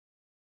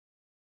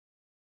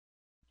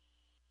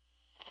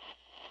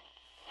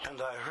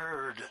And I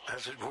heard,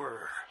 as it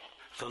were,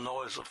 the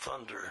noise of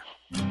thunder.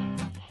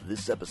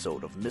 This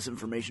episode of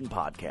Misinformation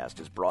Podcast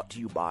is brought to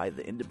you by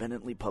the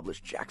independently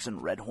published Jackson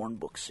Redhorn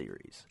book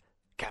series.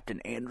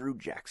 Captain Andrew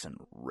Jackson,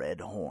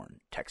 Redhorn,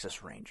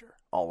 Texas Ranger.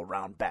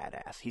 All-around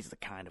badass. He's the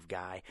kind of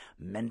guy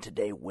men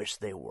today wish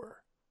they were.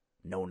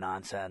 No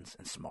nonsense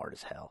and smart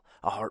as hell.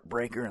 A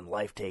heartbreaker and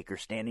life-taker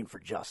standing for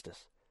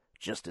justice.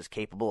 Just as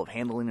capable of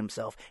handling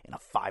himself in a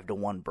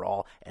 5-to-1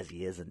 brawl as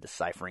he is in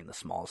deciphering the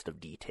smallest of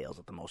details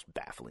at the most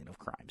baffling of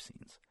crime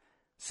scenes.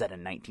 Set in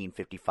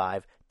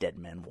 1955, Dead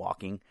Men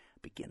Walking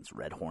begins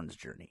Redhorn's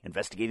journey,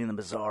 investigating the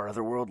bizarre,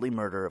 otherworldly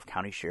murder of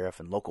County Sheriff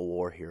and local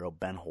war hero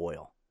Ben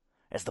Hoyle.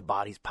 As the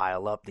bodies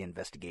pile up, the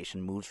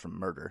investigation moves from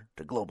murder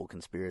to global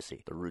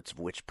conspiracy, the roots of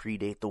which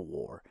predate the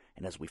war,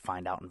 and as we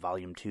find out in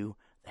Volume 2,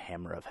 the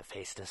hammer of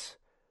Hephaestus,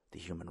 the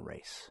human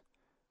race.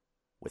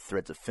 With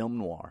threads of film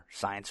noir,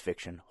 science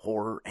fiction,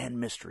 horror, and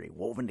mystery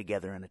woven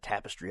together in a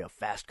tapestry of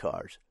fast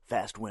cars,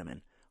 fast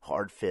women,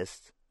 hard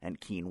fists, and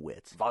keen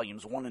wits.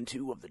 Volumes 1 and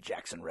 2 of the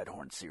Jackson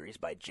Redhorn series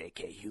by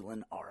J.K.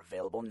 Hewlin are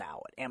available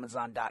now at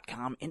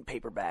Amazon.com in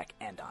paperback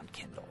and on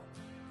Kindle.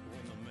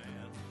 When the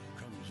man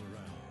comes around.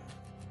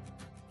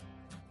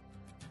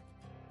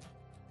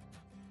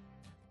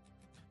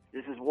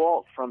 This is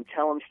Walt from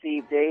Tell 'em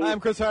Steve Dave. I'm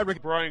Chris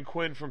Hardwick. Brian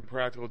Quinn from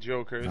Practical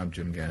Jokers. I'm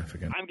Jim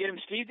Gaffigan. I'm Get 'em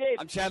Steve Dave.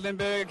 I'm Chad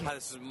Lindbergh. Hi,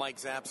 this is Mike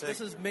Zapsik. This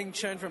is Ming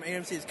Chen from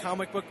AMC's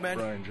Comic Book Men.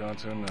 Brian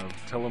Johnson of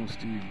Tell 'em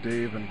Steve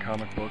Dave and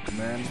Comic Book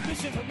Men.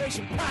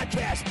 Misinformation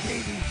Podcast,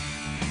 baby.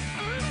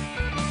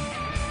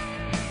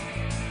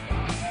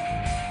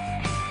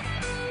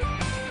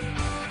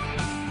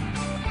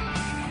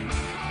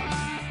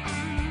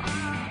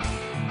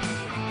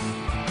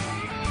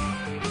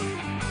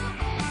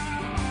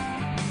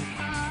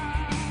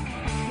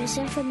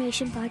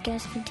 Misinformation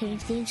Podcast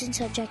contains themes and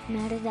subject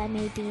matter that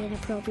may be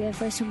inappropriate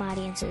for some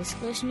audiences.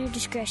 Listener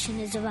discretion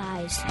is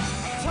advised. I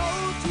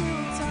told you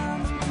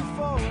times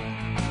before,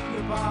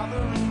 you're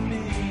bothering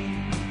me.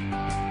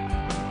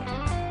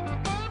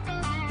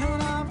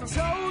 And I've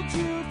told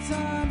you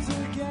times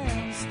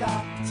again,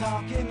 stop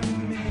talking to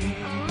me.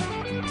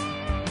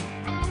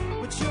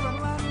 But you're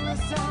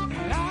relentless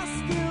and I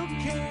still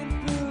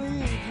can't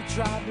believe you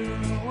tried to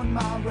ruin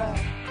my rep.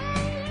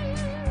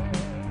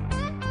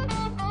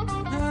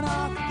 And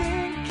I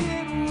think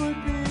it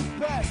would be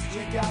best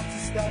you got to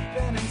step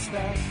in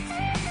instead.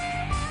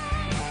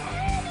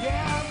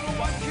 Yeah, but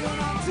what can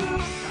I do?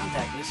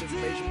 Contact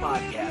Misinformation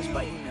Podcast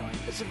by emailing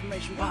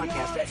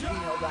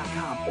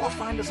misinformationpodcast@gmail.com or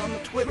find us on the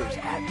Twitters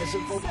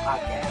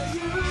 @misinfopodcast.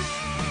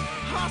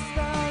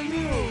 Hostile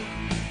you.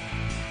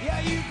 Yeah,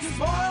 you can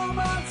spoil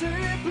my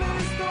day,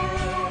 please don't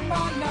ruin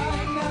my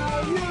night.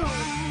 Now you,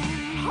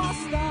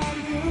 hostile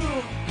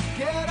you,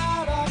 get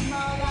out of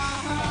my life.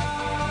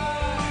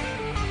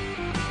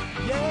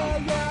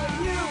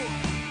 Yeah, you,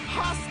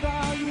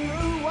 hostile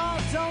you,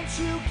 why don't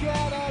you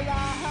get alive?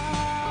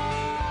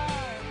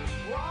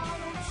 Why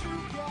don't you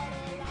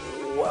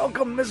get alive?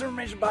 Welcome to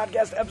Misinformation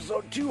Podcast,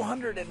 episode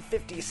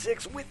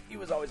 256. With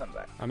you as always, I'm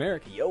Zach. I'm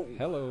Eric. Yo.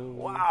 Hello.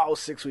 Wow,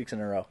 6 weeks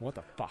in a row. What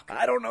the fuck?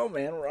 I don't know,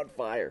 man. We're on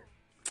fire.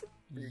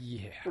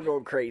 Yeah. We're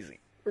going crazy.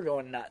 We're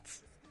going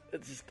nuts.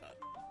 It's just...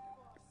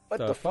 What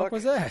the fuck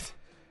was that?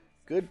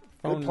 Good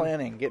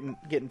planning.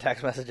 Getting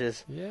text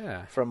messages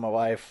Yeah. from my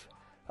wife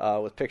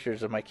with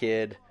pictures of my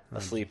kid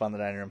asleep on the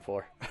dining room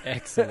floor.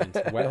 Excellent.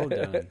 Well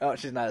done. Oh,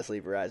 she's not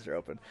asleep. Her eyes are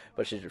open,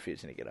 but she's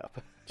refusing to get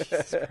up.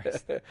 Jesus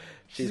Christ.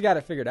 She's got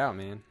it figured out,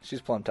 man.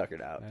 She's plumb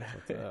tuckered out. That's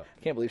what's up.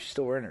 I can't believe she's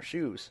still wearing her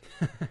shoes.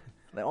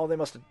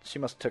 She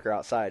must have took her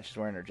outside. She's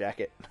wearing her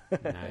jacket.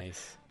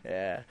 Nice.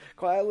 Yeah.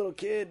 Quiet little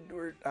kid.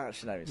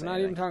 She's not even saying Not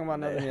anything. even talking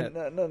about nothing yet.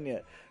 Nothing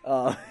yet.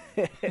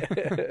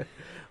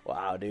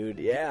 Wow, dude.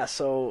 Yeah,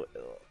 so...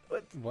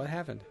 What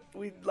happened?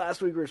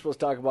 Last week we were supposed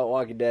to talk about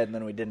Walking Dead, and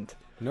then we didn't.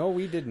 No,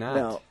 we did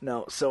not.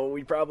 No. So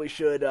we probably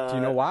should... Do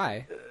you know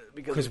why?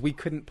 Because we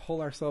couldn't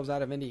pull ourselves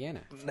out of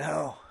Indiana.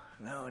 No,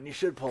 and you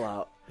should pull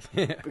out.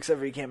 Except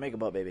for you can't make a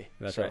butt baby.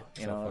 That's so, right.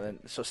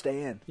 So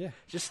stay in. Yeah.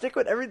 Just stick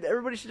with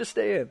everybody should just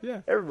stay in.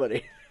 Yeah.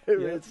 Everybody.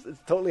 It's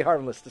totally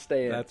harmless to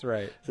stay in. That's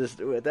right.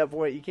 Just, at that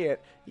point, you can't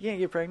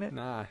get pregnant.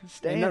 Nah.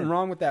 Stay Ain't in. nothing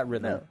wrong with that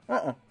rhythm.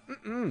 No.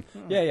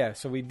 Yeah.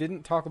 So we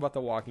didn't talk about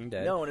The Walking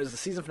Dead. No, and it was the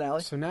season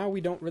finale. So now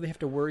we don't really have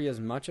to worry as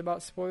much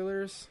about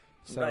spoilers.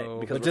 So, Right,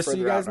 because but we're just so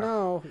you further guys out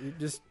know,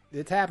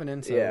 it's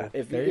happening. So yeah.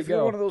 If there you you're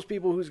go. one of those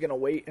people who's going to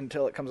wait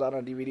until it comes out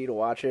on DVD to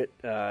watch it,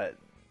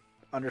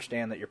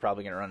 understand that you're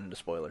probably going to run into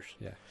spoilers.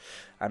 Yeah.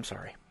 I'm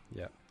sorry.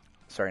 Yeah.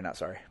 Sorry, not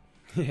sorry.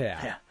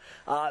 Yeah.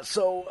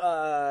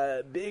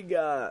 Big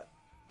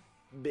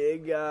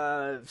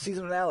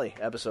season finale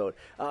episode.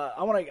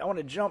 I want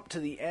to jump to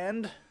the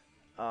end,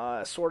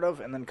 sort of,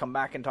 and then come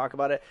back and talk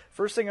about it.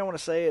 First thing I want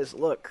to say is,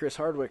 look, Chris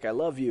Hardwick, I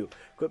love you.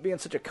 Quit being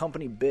such a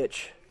company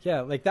bitch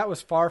Yeah, like that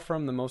was far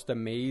from the most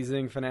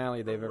amazing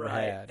finale they've ever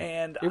had.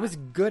 And it was a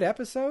good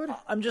episode.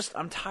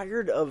 I'm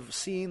tired of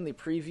seeing the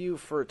preview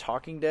for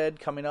Talking Dead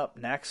coming up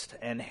next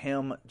and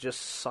him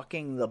just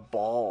sucking the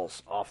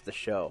balls off the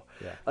show.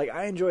 Yeah. Like,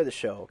 I enjoy the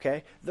show,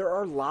 okay? There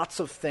are lots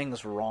of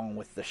things wrong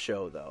with the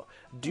show, though.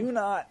 Do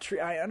not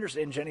treat... I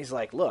understand Jenny's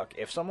like, look,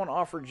 if someone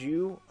offered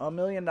you $1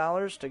 million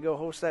to go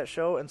host that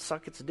show and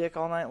suck its dick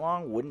all night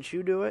long, wouldn't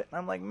you do it? And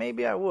I'm like,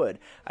 maybe I would.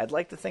 I'd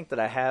like to think that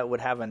I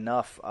would have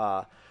enough...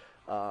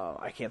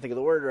 I can't think of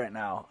the word right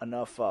now.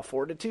 Enough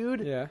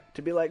fortitude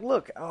to be like,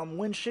 look,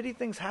 when shitty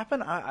things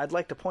happen, I'd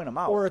like to point them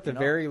out. Or at the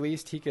very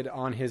least, he could,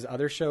 on his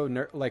other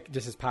show, like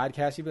just his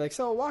podcast, he'd be like,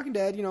 so Walking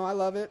Dead, I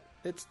love it.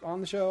 It's on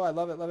the show. I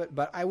love it.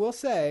 But I will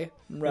say,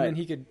 and then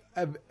he could,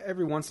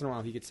 every once in a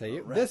while, he could say,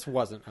 this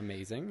wasn't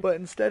amazing. But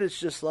instead, it's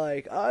just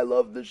like, I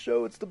love this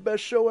show. It's the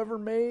best show ever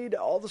made.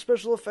 All the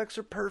special effects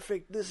are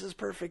perfect. This is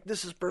perfect.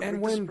 This is perfect.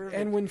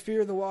 And when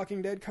Fear the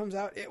Walking Dead comes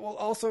out, it will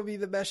also be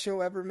the best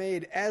show ever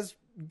made. As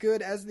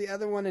good as the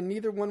other one, and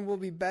neither one will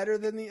be better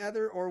than the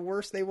other, or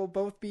worse, they will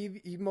both be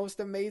the most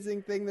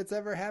amazing thing that's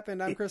ever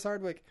happened. I'm Chris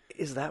Hardwick.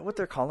 Is that what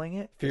they're calling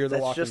it? Fear the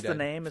Walking Dead. That's just the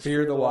name? Is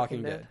Fear the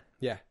Walking Dead.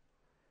 Yeah.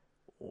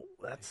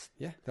 That's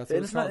what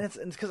it's called. It's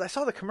because I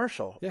saw the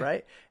commercial,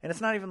 right? And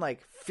it's not even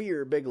like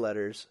Fear big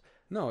letters.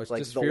 No, it's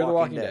like just Fear the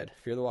Walking Dead.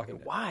 Fear the Walking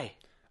Dead. Why?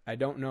 I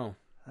don't know.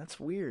 That's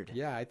weird.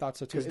 Yeah, I thought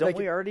so too. Because don't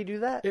we already do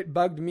that? It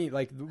bugged me.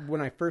 Like when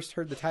I first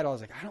heard the title, I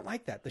was like, I don't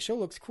like that. The show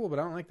looks cool, but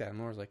I don't like that. And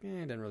Laura's like, it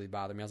didn't really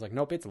bother me. I was like,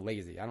 nope, it's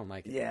lazy. I don't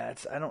like it. Yeah,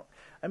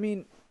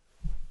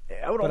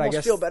 I would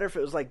almost feel better if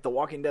it was like The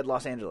Walking Dead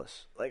Los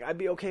Angeles. Like, I'd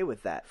be okay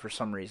with that for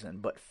some reason.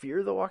 But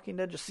Fear the Walking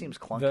Dead just seems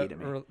clunky to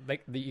me.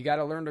 Like, you got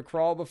to learn to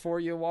crawl before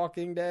you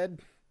Walking Dead?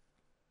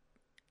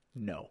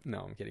 No,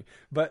 I'm kidding.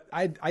 But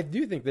I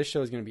do think this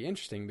show is going to be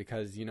interesting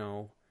because,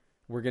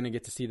 we're going to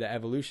get to see the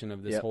evolution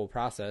of this whole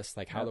process,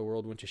 like how the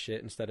world went to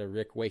shit instead of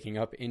Rick waking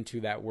up into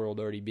that world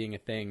already being a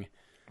thing.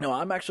 No,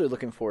 I'm actually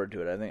looking forward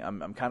to it. I think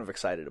I'm kind of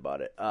excited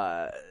about it.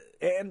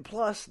 And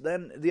plus,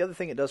 then the other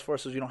thing it does for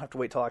us is you don't have to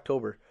wait till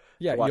October.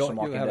 Yeah, to watch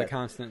you'll have a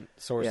constant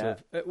source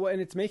of... Well,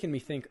 and it's making me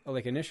think,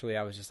 like, initially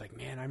I was just like,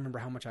 man, I remember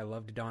how much I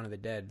loved Dawn of the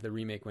Dead, the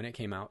remake, when it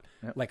came out.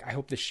 Yep. Like, I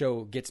hope the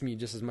show gets me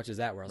just as much as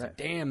that, where I was like,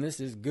 damn, this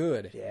is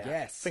good. Yeah.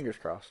 Yes. Fingers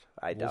crossed.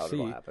 I doubt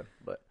it'll happen.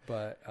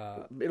 But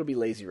it'll be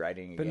lazy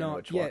writing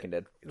again, Walking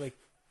Dead. Like,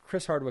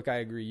 Chris Hardwick, I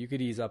agree. You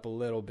could ease up a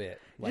little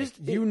bit. Like,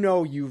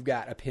 you've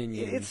got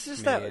opinions. It's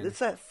just man.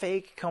 that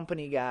fake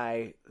company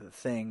guy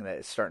thing that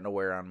is starting to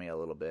wear on me a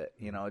little bit.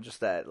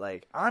 Just that,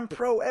 like, I'm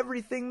pro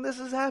everything. This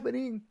is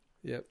happening.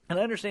 Yep. And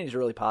I understand he's a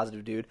really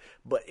positive dude,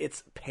 but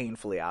it's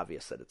painfully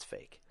obvious that it's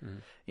fake.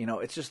 Mm-hmm.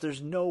 It's just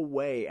there's no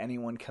way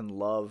anyone can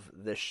love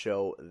this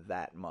show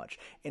that much.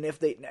 And if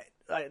they...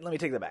 let me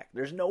take that back.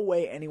 There's no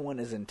way anyone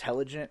as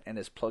intelligent and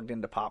as plugged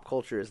into pop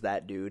culture as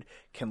that dude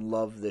can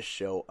love this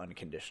show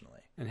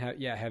unconditionally. And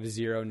have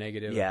zero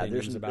negative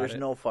opinions about it. There's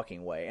no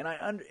fucking way.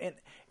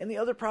 And the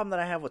other problem that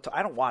I have with...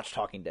 I don't watch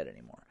Talking Dead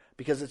anymore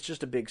because it's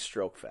just a big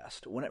stroke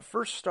fest. When it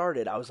first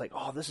started, I was like,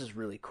 oh, this is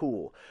really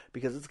cool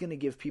because it's going to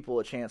give people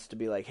a chance to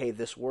be like, hey,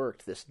 this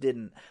worked, this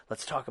didn't.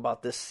 Let's talk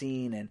about this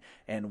scene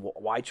and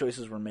why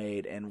choices were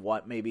made and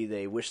what maybe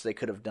they wish they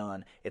could have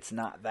done. It's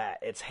not that.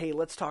 It's, hey,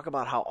 let's talk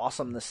about how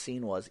awesome this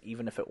scene was,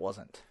 even if it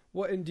wasn't.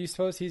 Well, and do you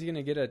suppose he's going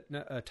to get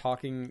a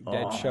Talking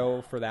Dead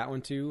show for that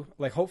one too?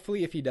 Like,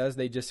 hopefully, if he does,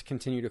 they just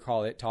continue to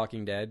call it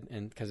Talking Dead,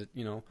 and because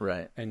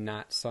right, and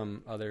not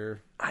some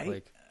other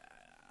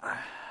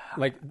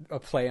like a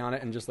play on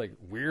it, and just like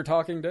we're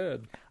Talking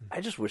Dead.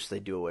 I just wish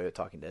they'd do away with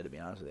Talking Dead, to be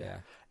honest with you. Yeah.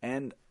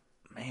 And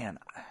man,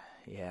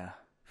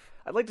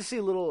 I'd like to see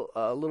a little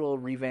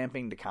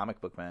revamping to Comic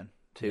Book Man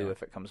too,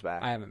 if it comes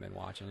back. I haven't been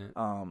watching it.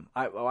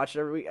 I watch it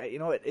every week.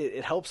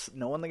 It helps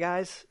knowing the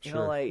guys. I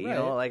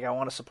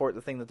want to support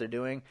the thing that they're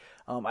doing.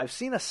 I've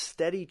seen a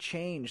steady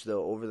change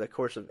though over the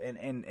course of,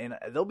 and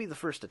they'll be the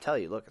first to tell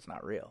you, look, it's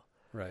not real.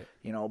 Right.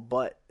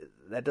 But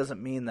that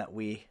doesn't mean that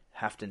we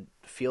have to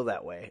feel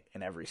that way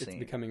in every scene. It's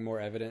becoming more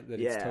evident that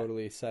it's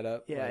totally set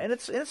up. Yeah, and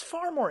it's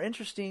far more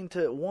interesting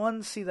to,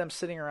 one, see them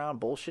sitting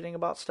around bullshitting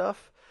about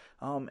stuff,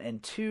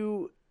 and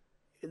two,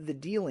 the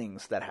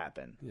dealings that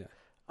happen. Yeah.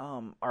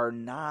 Are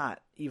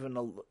not even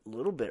a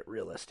little bit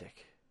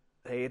realistic.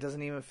 It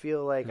doesn't even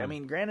feel like... I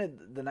mean,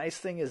 granted, the nice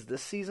thing is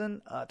this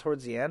season,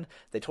 towards the end,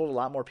 they told a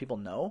lot more people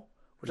no,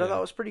 which I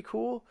thought was pretty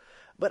cool.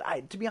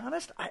 But to be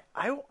honest,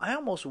 I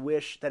almost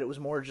wish that it was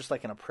more just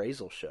like an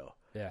appraisal show.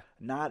 Yeah.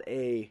 Not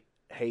a,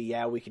 hey,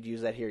 yeah, we could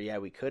use that here, yeah,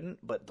 we couldn't.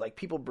 But, like,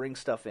 people bring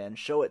stuff in,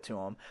 show it to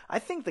them. I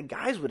think the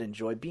guys would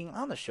enjoy being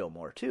on the show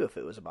more, too, if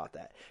it was about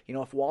that.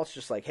 If Walt's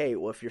just like, hey,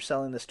 well, if you're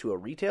selling this to a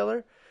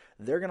retailer...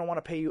 they're going to want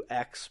to pay you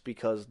X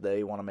because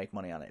they want to make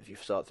money on it. If you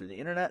sell it through the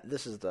internet,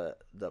 this is the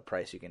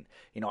price you can...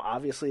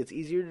 obviously it's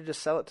easier to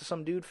just sell it to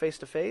some dude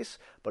face-to-face,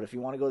 but if you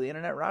want to go the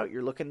internet route,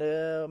 you're looking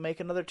to make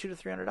another $200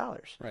 to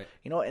 $300. Right.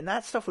 And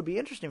that stuff would be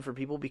interesting for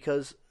people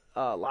because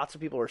lots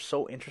of people are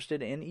so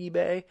interested in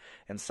eBay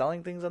and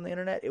selling things on the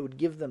internet. It would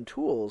give them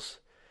tools.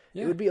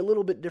 Yeah. It would be a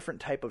little bit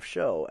different type of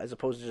show as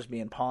opposed to just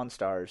being Pawn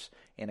Stars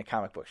in a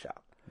comic book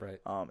shop. Right.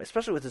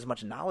 Especially with as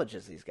much knowledge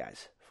as these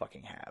guys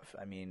fucking have.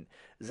 I mean,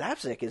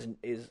 Zapsik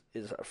is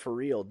a for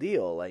real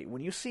deal. Like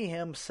when you see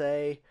him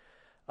say,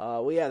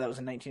 "Well, yeah, that was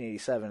in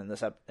 1987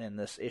 in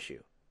this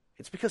issue,"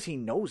 it's because he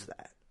knows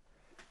that.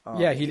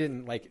 He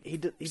didn't he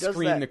does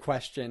screen that, the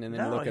question and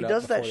then look it up. He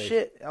does that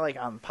shit like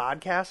on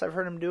podcasts. I've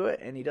heard him do it,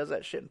 and he does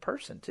that shit in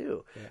person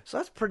too. Yeah. So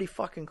that's pretty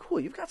fucking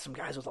cool. You've got some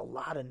guys with a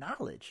lot of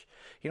knowledge.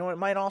 You know, it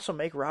might also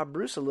make Rob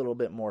Bruce a little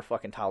bit more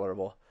fucking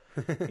tolerable.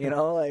 You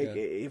know,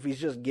 if he's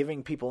just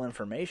giving people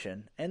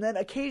information, and then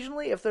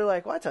occasionally if they're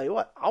like, "Well, I tell you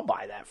what, I'll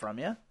buy that from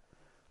you."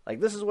 Like,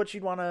 this is what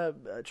you'd want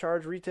to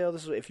charge retail.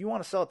 This is if you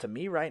want to sell it to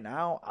me right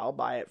now, I'll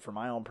buy it for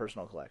my own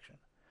personal collection.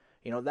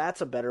 You know, that's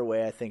a better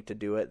way, I think, to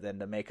do it than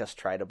to make us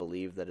try to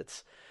believe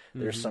that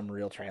there's some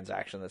real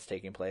transaction that's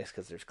taking place,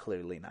 because there's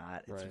clearly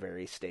not. It's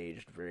very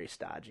staged, very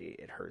stodgy.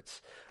 It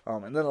hurts.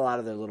 And then a lot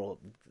of their little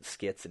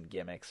skits and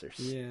gimmicks are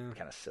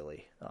kind of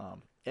silly.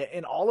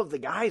 And all of the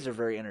guys are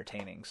very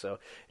entertaining. So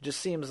it just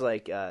seems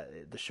like the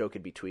show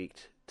could be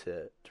tweaked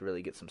to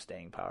really get some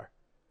staying power.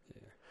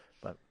 Yeah.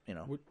 But, you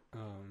know.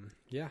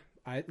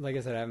 Like I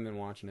said, I haven't been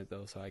watching it,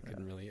 though, so I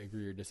couldn't really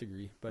agree or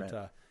disagree.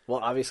 But well,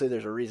 obviously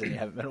there's a reason you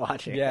haven't been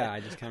watching it. Yeah, I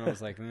just kind of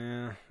was like,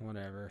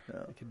 whatever.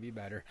 No. It could be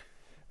better.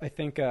 I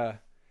think,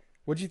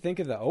 what'd you think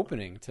of the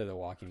opening to The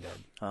Walking Dead?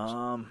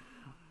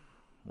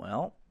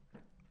 Well,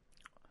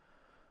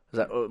 is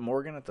that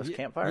Morgan at this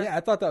campfire? Yeah, I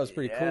thought that was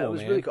pretty cool, it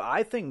was really cool.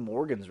 I think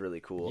Morgan's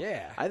really cool.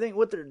 Yeah. I think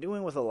what they're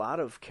doing with a lot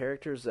of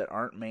characters that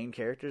aren't main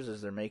characters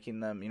is they're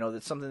making them, you know,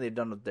 that's something they've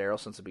done with Daryl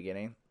since the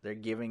beginning. They're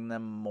giving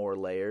them more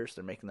layers.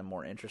 They're making them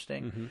more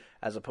interesting,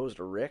 as opposed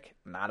to Rick,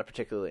 not a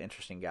particularly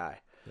interesting guy.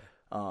 Yeah.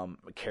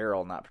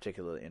 Carol, not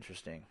particularly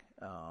interesting.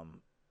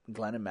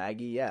 Glenn and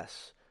Maggie,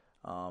 yes.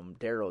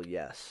 Daryl,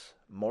 yes.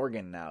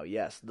 Morgan now,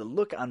 yes. The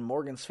look on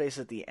Morgan's face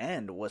at the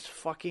end was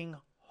fucking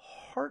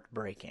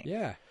heartbreaking.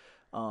 Yeah.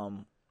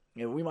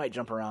 You know, we might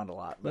jump around a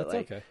lot, but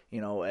that's okay. You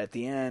know, at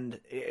the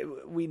end,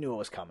 we knew it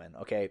was coming.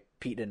 Okay,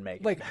 Pete didn't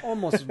make it. Like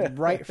almost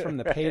right from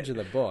the page of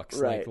the books,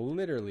 right. Like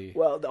literally.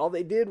 Well, all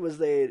they did was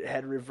they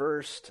had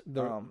reversed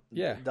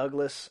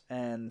Douglas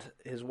and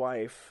his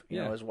wife.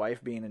 You know, his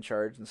wife being in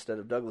charge instead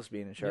of Douglas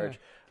being in charge.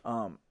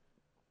 Yeah.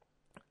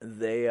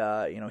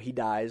 He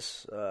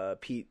dies.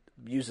 Pete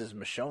uses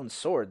Michonne's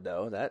sword,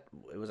 though.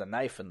 It was a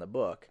knife in the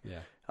book.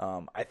 Yeah.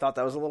 I thought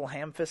that was a little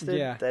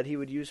ham-fisted that he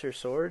would use her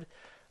sword.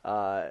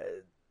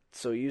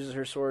 So he uses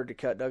her sword to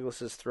cut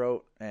Douglas's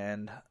throat,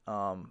 and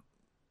I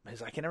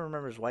can never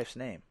remember his wife's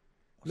name.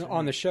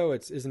 On the show,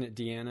 isn't it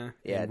Deanna?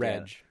 Yeah, and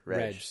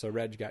Reg. So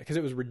Reg got, because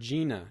it was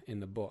Regina in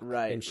the book,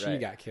 right? And she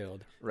got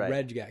killed. Right.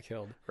 Reg got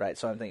killed. Right.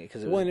 So I'm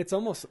thinking and it's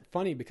almost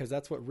funny because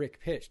that's what Rick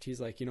pitched. He's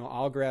like,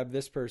 I'll grab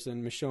this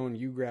person, Michonne,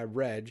 you grab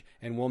Reg,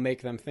 and we'll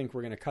make them think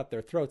we're going to cut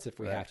their throats if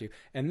we have to,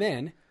 and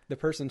then the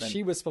person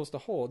she was supposed to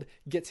hold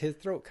gets his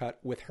throat cut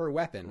with her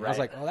weapon. Right. I was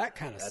like, oh, that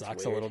kind of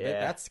sucks weird, a little bit.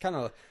 That's kind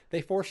of,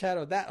 they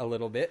foreshadowed that a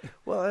little bit.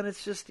 Well, and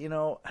it's just,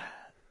 and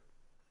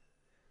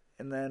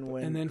then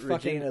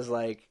Regina's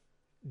like,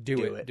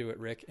 do it,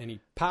 Rick. And he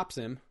pops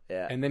him.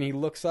 Yeah. And then he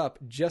looks up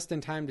just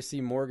in time to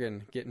see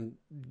Morgan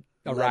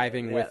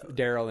arriving with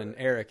Daryl and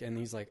Eric. And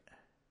he's like,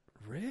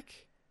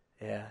 Rick?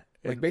 Yeah.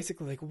 Like,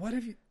 basically, like, what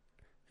have you...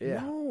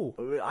 Yeah. No,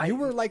 you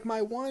were like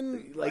my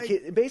one.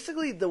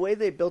 Basically, the way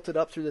they built it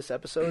up through this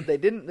episode,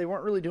 they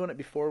weren't really doing it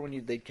before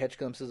when they'd catch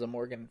glimpses of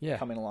Morgan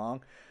coming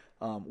along,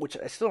 which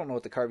I still don't know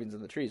what the carvings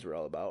in the trees were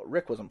all about.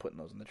 Rick wasn't putting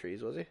those in the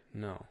trees, was he?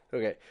 No.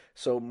 Okay,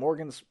 so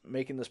Morgan's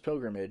making this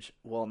pilgrimage.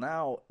 Well,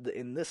 now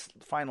in this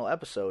final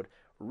episode,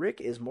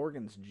 Rick is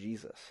Morgan's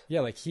Jesus.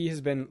 Yeah, like he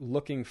has been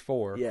looking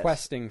for,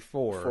 questing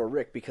for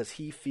Rick, because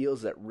he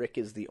feels that Rick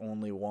is the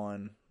only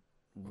one.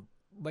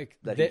 Like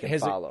that he can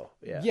follow,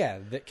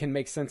 that can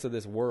make sense of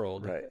this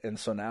world, right? And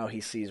so now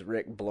he sees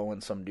Rick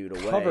blowing some dude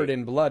away, covered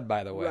in blood,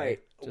 by the way, right?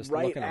 Just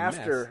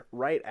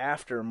right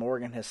after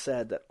Morgan has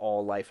said that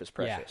all life is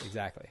precious. Yeah,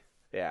 exactly.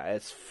 Yeah,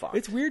 it's fucked.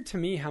 It's weird to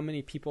me how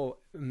many people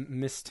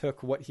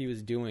mistook what he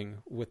was doing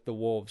with the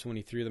wolves when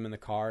he threw them in the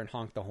car and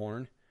honked the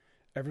horn.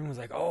 Everyone was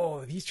like,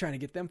 "Oh, he's trying to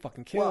get them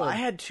fucking killed." Well, I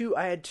had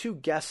two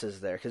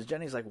guesses there because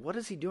Jenny's like, "What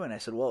is he doing?" I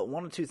said, "Well,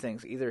 one of two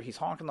things: either he's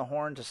honking the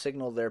horn to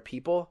signal their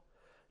people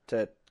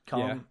to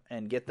come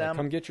and get them,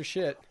 come get your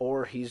shit,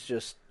 or he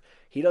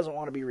doesn't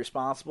want to be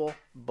responsible,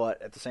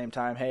 but at the same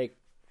time, hey,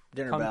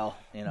 dinner bell,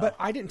 But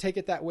I didn't take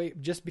it that way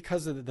just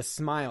because of the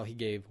smile he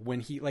gave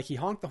when he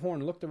honked the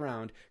horn, looked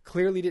around,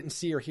 clearly didn't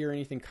see or hear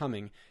anything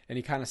coming, and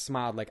he kind of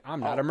smiled like, I'm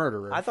not a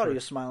murderer. I thought he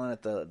was smiling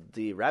at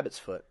the rabbit's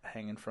foot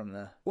hanging from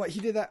the... What, he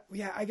did that?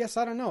 Yeah, I guess,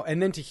 I don't know.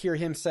 And then to hear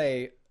him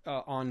say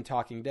on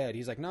Talking Dead,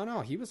 he's like,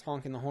 no, he was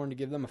honking the horn to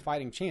give them a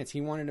fighting chance.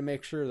 He wanted to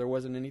make sure there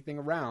wasn't anything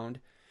around,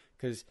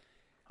 because...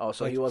 Oh,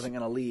 so he wasn't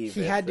going to leave.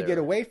 He had to get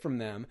away from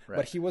them,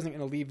 but he wasn't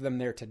going to leave them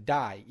there to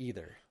die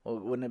either. Well,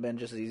 wouldn't it have been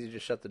just as easy to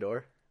just shut the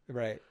door?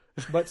 Right.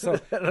 But that's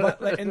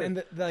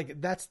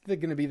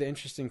going to be the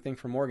interesting thing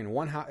for Morgan.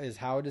 One,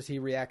 how does he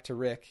react to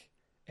Rick,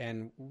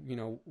 and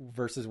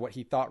versus what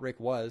he thought Rick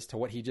was to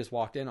what he just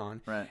walked in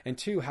on. Right. And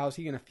two, how's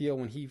he going to feel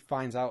when he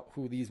finds out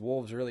who these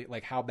wolves really,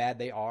 like, how bad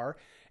they are,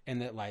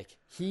 and that like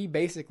he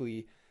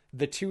basically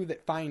the two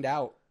that find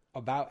out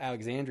about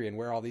Alexandria and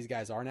where all these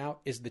guys are now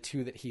is the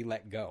two that he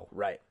let go.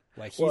 Right.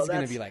 Like he's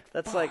going to be like,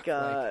 that's fuck,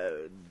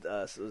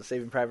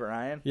 Saving Private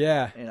Ryan.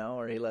 Yeah. You know,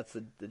 where he lets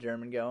the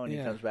German go and he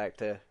comes back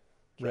to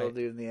kill the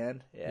dude in the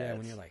end. Yeah,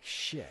 when you're like,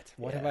 shit,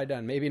 what have I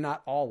done? Maybe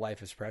not all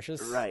life is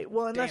precious. Right.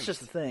 Well, and that's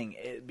just the thing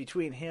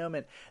between him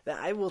and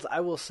I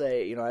will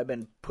say, you know, I've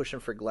been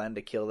pushing for Glenn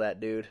to kill that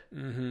dude.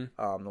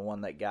 Mm-hmm. The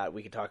one that got,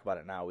 we could talk about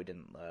it now. We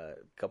didn't a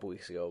couple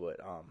weeks ago, but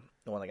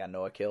the one that got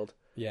Noah killed.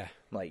 Yeah.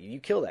 I'm like, you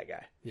kill that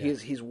guy. Yeah.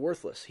 He's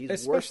worthless.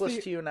 He's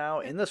worthless to you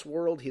now. In this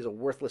world, he's a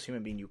worthless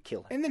human being. You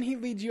kill him. And then he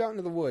leads you out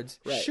into the woods,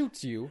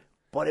 shoots you.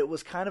 But it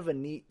was kind of a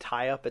neat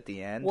tie-up at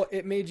the end. Well,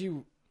 it made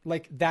you,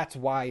 like, that's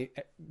why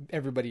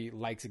everybody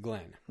likes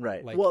Glenn.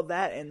 Right. Like, well,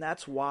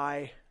 that's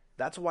why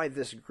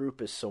this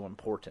group is so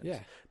important. Yeah.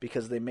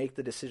 Because they make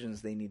the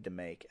decisions they need to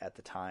make at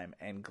the time.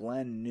 And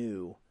Glenn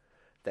knew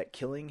that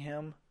killing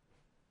him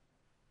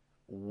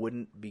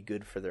wouldn't be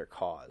good for their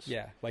cause.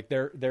 Yeah, like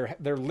they're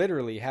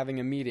literally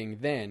having a meeting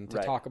then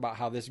to talk about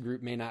how this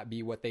group may not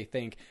be what they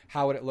think.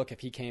 How would it look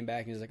if he came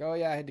back and he's like, "Oh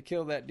yeah, I had to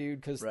kill that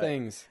dude because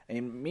things."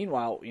 And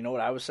meanwhile, you know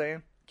what I was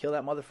saying? Kill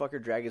that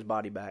motherfucker, drag his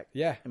body back.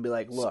 Yeah, and be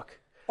like, "Look,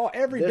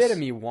 every bit of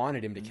me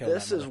wanted him to kill.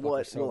 This is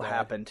what will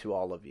happen to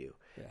all of you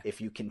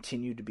if you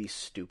continue to be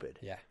stupid.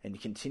 Yeah, and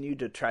you continue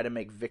to try to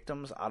make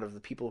victims out of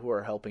the people who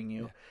are helping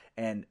you,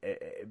 and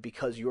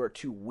because you are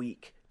too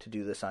weak to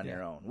do this on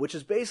your own, which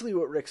is basically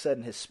what Rick said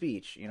in his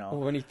speech. You know,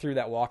 when he threw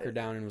that walker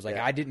down and was like,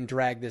 "I didn't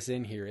drag this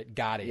in here; it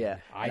got in. Yeah,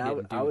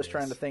 I was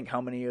trying to think how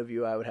many of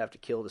you I would have to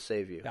kill to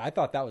save you. I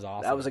thought that was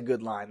awesome. That was a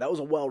good line. That was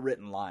a well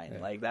written line.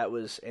 Yeah. Like that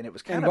was, and it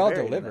was kind of well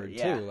delivered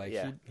too. Like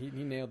he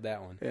nailed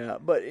that one. Yeah,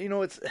 but you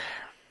know, it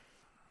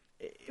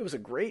was a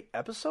great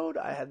episode.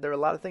 There were a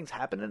lot of things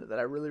happening that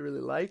I really,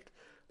 really liked.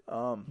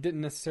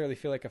 Didn't necessarily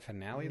feel like a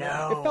finale. No.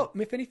 Though. It felt,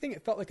 if anything,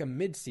 it felt like a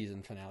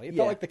mid-season finale. It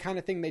felt like the kind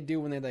of thing they do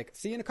when they're like,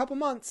 "See you in a couple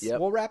months.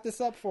 Yep. We'll wrap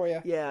this up for you."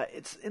 Yeah,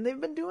 and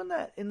they've been doing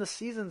that in the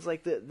seasons.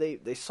 Like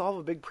they solve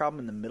a big problem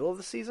in the middle of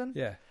the season.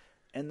 Yeah,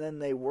 and then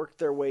they work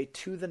their way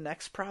to the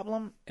next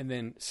problem, and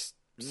then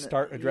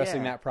start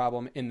addressing that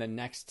problem in the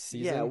next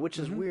season. Yeah, which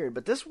is weird.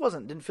 But this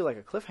didn't feel like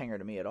a cliffhanger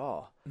to me at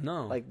all.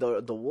 No, like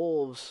the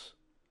wolves.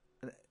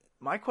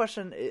 My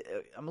question,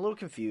 I'm a little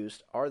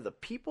confused. Are the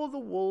people the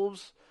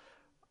wolves?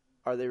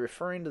 Are they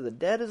referring to the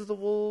dead as the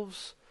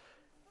wolves?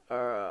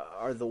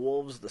 Are the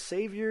wolves the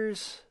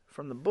saviors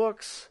from the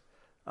books?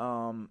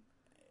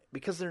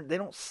 Because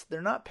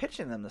they're not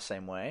pitching them the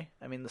same way.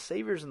 I mean, the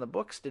saviors in the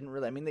books didn't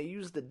really. I mean, they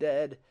used the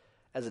dead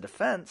as a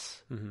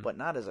defense, but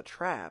not as a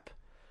trap.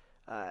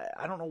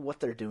 I don't know what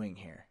they're doing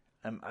here.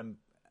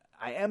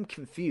 I am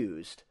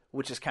confused,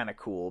 which is kind of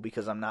cool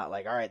because I'm not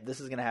like, all right, this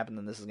is going to happen,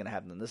 then this is going to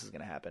happen, then this is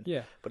going to happen.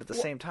 Yeah. But at the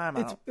same time,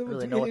 I don't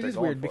really know what they're going for. It is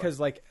weird because,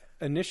 like,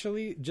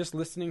 initially, just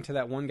listening to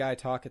that one guy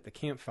talk at the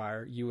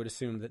campfire, you would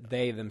assume that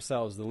they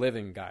themselves, the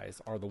living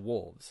guys, are the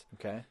wolves.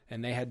 Okay.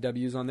 And they had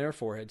W's on their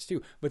foreheads,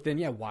 too. But then,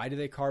 why do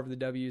they carve the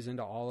W's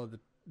into all of the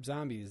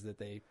zombies that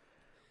they...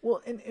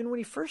 Well, and when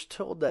he first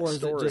told that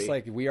story... Or is it just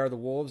like, we are the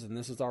wolves and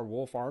this is our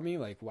wolf army?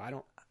 Like, well, I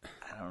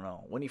don't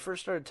know. When he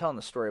first started telling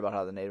the story about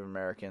how the Native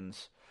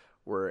Americans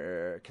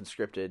were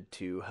conscripted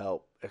to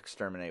help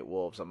exterminate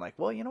wolves, I'm like,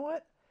 well, you know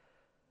what?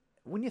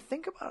 When you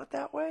think about it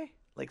that way,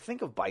 like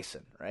think of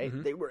bison, right?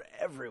 They were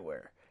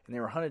everywhere, and they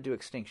were hunted to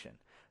extinction.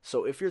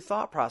 So if your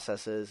thought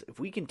process is, if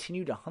we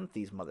continue to hunt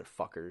these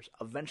motherfuckers,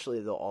 eventually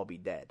they'll all be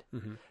dead.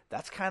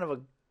 That's kind of a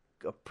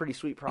pretty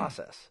sweet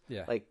process.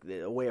 Yeah. Like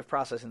a way of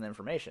processing the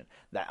information.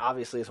 That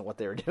obviously isn't what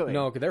they were doing.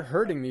 No, because they're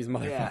hurting these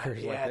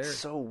motherfuckers. Yeah, it's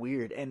so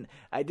weird. And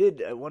I did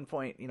at one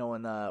point, you know,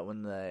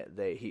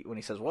 when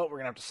he says, "Well, we're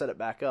gonna have to set it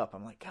back up,"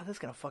 I'm like, God, this is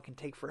gonna fucking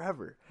take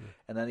forever.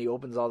 And then he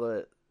opens all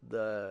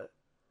the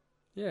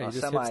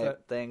semi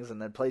things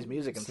and then plays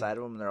music inside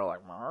of them, and they're all like,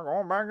 "We're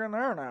going back in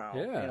there now."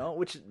 Yeah. You know,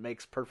 which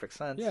makes perfect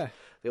sense. Yeah.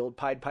 The old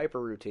Pied Piper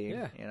routine.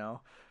 Yeah. You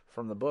know,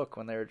 from the book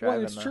when they were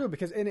driving. Well, it's true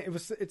because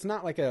it's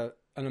not like an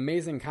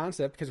amazing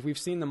concept because we've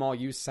seen them all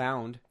use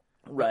sound,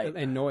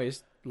 and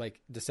noise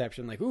like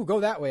deception. Like, ooh,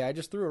 go that way! I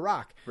just threw a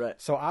rock.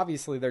 Right. So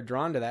obviously they're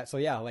drawn to that. So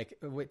yeah, like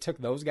it took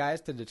those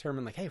guys to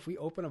determine like, hey, if we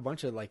open a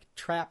bunch of like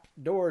trap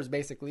doors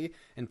basically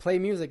and play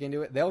music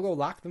into it, they'll go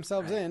lock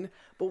themselves in.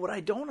 But what I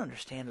don't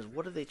understand is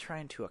what are they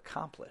trying to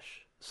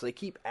accomplish? So they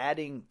keep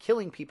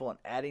killing people and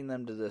adding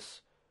them to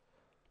this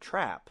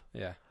trap.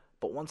 Yeah.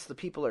 But once the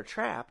people are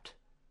trapped,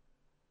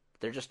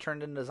 they're just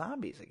turned into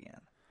zombies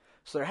again.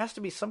 So there has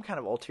to be some kind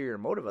of ulterior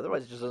motive.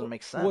 Otherwise, it just doesn't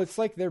make sense. Well, it's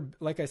like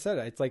like I said,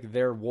 it's like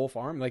their wolf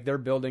army. Like they're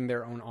building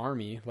their own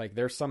army. Like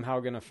they're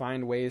somehow going to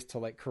find ways to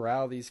like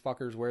corral these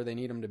fuckers where they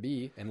need them to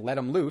be and let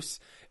them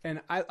loose.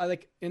 And I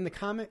like in the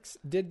comics,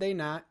 did they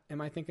not? Am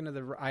I thinking of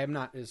I am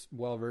not as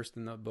well versed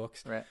in the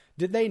books. Right.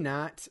 Did they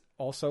not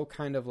also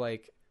kind of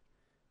like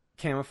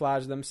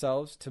camouflage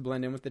themselves to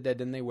blend in with the dead?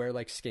 Didn't they wear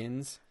like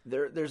skins?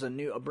 There's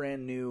a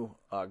brand new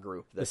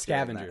group, the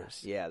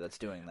Scavengers. Yeah, that's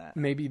doing that.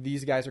 Maybe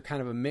these guys are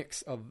kind of a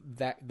mix of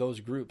those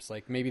groups.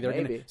 Like maybe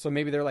they're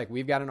maybe they're like,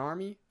 we've got an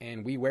army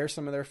and we wear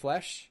some of their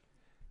flesh,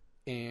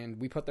 and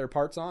we put their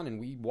parts on, and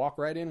we walk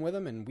right in with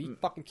them, and we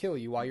fucking kill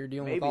you while you're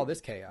dealing with all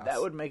this chaos.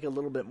 That would make a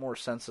little bit more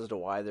sense as to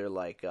why they're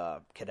like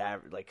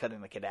cadaver, like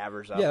cutting the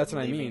cadavers up. Yeah, that's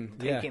what I mean.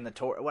 Taking the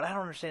what I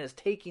don't understand is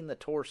taking the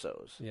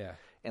torsos. Yeah.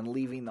 And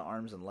leaving the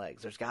arms and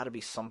legs. There's got to be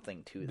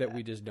something to that. That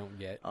we just don't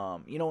get.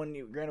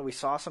 Granted, we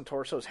saw some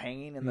torsos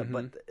hanging,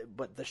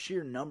 but the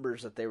sheer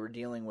numbers that they were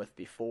dealing with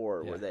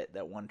before, where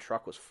that one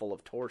truck was full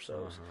of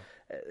torsos,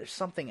 there's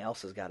something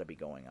else has got to be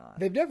going on.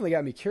 They've definitely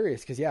got me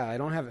curious, because, I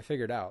don't have it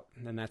figured out,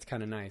 and that's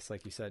kind of nice,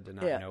 like you said, to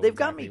not know they've exactly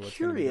got me what's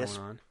curious,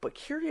 going on. but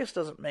curious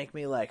doesn't make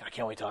me like, I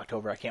can't wait to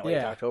October, I can't wait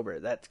to October.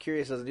 That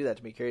curious doesn't do that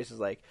to me. Curious is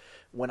like,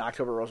 when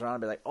October rolls around, I'll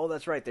be like, oh,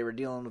 that's right, they were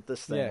dealing with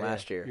this thing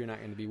last year. You're not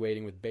going to be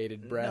waiting with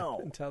bated breath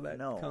until that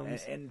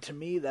comes. And to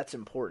me, that's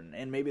important.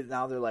 And maybe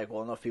now they're like,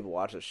 well, enough people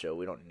watch this show.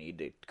 We don't need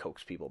to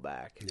coax people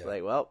back. Yeah.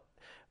 Like, well,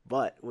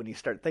 but when you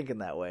start thinking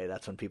that way,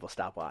 that's when people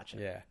stop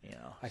watching. Yeah.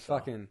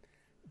 Fucking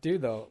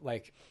dude, though,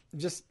 like,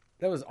 just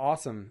that was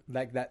awesome.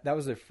 Like that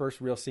was the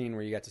first real scene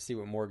where you got to see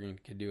what Morgan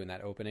could do in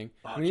that opening.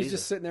 When he's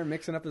just sitting there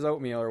mixing up his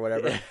oatmeal or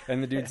whatever,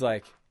 and the dude's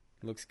like,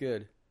 looks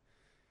good.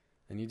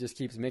 And he just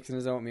keeps mixing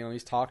his oatmeal, and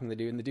he's talking to the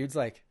dude, and the dude's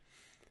like,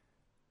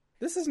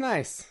 this is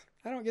nice.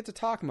 I don't get to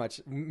talk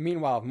much.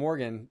 Meanwhile,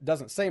 Morgan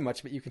doesn't say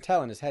much, but you can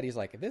tell in his head, he's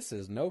like, this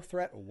is no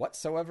threat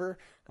whatsoever.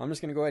 I'm just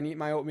going to go ahead and eat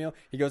my oatmeal.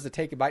 He goes to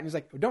take a bite, and he's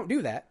like, don't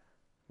do that.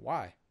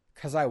 Why?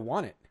 Because I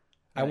want it.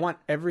 Right. I want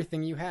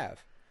everything you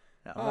have.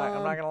 No,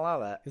 I'm not going to allow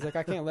that. He's like,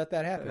 I can't let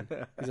that happen.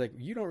 He's like,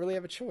 you don't really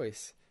have a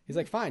choice. He's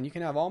like, fine, you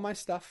can have all my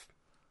stuff.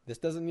 This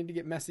doesn't need to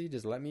get messy.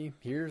 Just let me,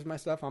 here's my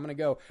stuff. I'm going to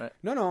go. Right.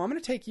 No, I'm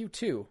going to take you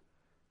too.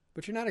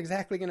 But you're not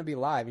exactly going to be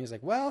live. And he's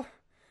like, well,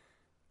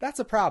 that's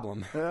a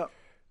problem. Yeah.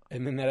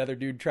 And then that other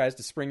dude tries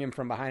to spring him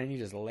from behind, and he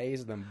just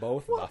lays them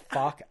both the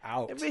fuck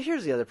out. But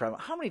here's the other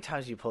problem. How many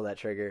times do you pull that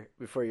trigger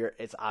before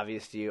it's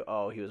obvious to you,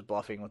 oh, he was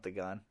bluffing with the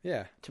gun?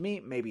 Yeah. To me,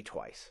 maybe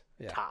twice.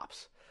 Yeah.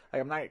 Tops.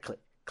 Like, I'm not going to click,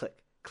 click,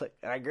 click.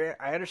 And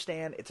I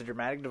understand it's a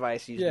dramatic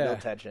device used to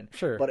build tension.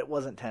 Sure. But it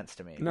wasn't tense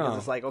to me. No. Because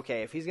it's like,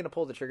 okay, if he's going to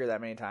pull the trigger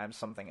that many times,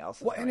 something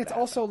else is and it's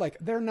also like,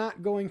 they're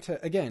not going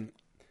to, again,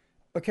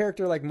 a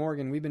character like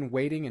Morgan, we've been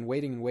waiting and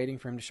waiting and waiting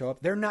for him to show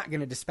up. They're not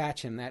going to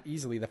dispatch him that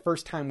easily the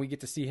first time we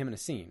get to see him in a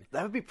scene.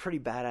 That would be a pretty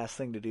badass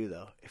thing to do,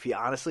 though. If you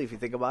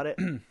think about it,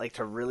 like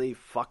to really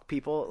fuck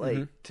people,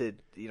 like to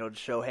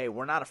show, hey,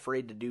 we're not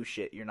afraid to do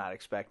shit you're not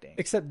expecting.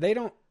 Except they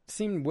don't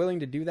seem willing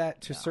to do that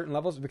to certain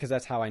levels, because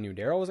that's how I knew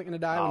Daryl wasn't going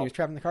to die when he was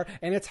trapped in the car,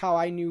 and it's how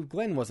I knew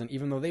Glenn wasn't,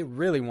 even though they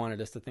really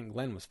wanted us to think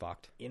Glenn was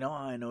fucked. You know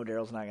how I know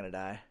Daryl's not going to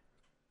die?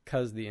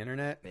 Because the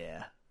internet?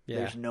 Yeah.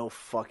 There's no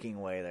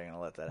fucking way they're going to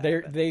let that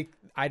happen.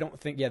 I don't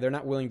think, they're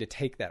not willing to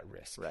take that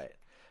risk. Right.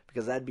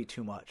 Because that'd be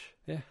too much.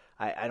 Yeah.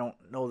 I don't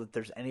know that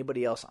there's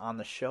anybody else on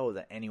the show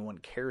that anyone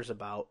cares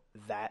about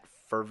that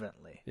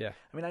fervently. Yeah.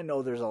 I mean, I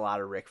know there's a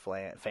lot of Rick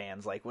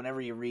fans. Like,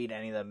 whenever you read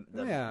any of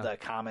the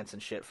comments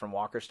and shit from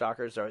Walker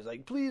Stalkers, they're always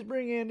like, please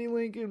bring Andy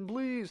Lincoln,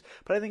 please.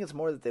 But I think it's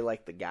more that they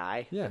like the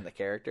guy than the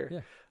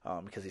character.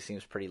 Yeah. Because he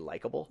seems pretty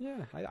likable.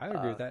 Yeah, I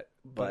agree with that.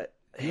 But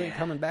you ain't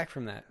coming back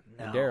from that.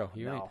 No, Daryl,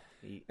 you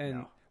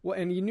ain't. Well,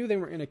 and you knew they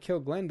were going to kill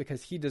Glenn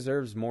because he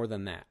deserves more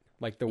than that.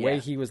 Like, the way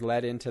he was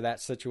led into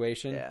that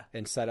situation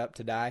and set up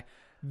to die,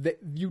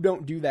 you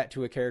don't do that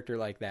to a character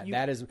like that.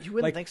 You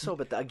wouldn't think so,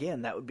 but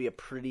again, that would be a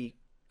pretty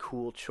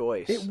cool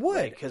choice. It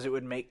would. Because it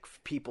would make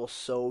people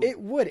so... It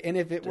would, and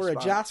if it were a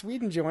Joss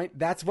Whedon joint,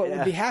 that's what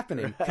would be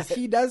happening. Because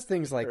he does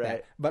things like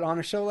that. But on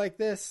a show like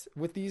this,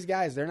 with these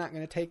guys, they're not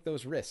going to take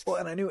those risks. Well,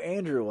 and I knew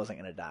Andrew wasn't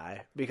going to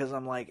die, because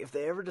I'm like, if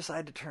they ever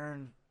decide to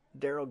turn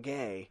Daryl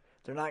gay,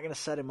 they're not going to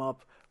set him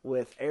up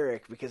with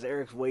Eric, because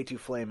Eric's way too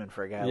flaming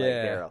for a guy like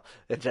Daryl.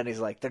 And Jenny's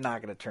like, they're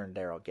not going to turn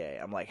Daryl gay.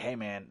 I'm like, hey,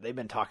 man, they've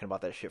been talking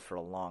about that shit for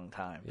a long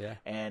time. Yeah.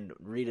 And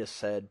Rita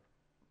said,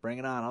 bring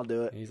it on, I'll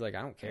do it. And he's like,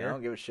 I don't care. I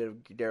don't give a shit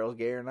if Daryl's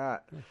gay or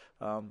not.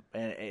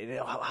 And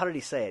how did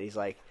he say it? He's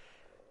like,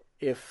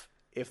 if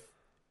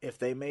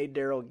they made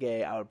Daryl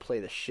gay, I would play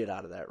the shit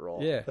out of that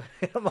role. Yeah.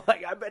 I'm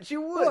like, I bet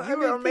you would.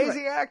 You're an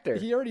amazing actor.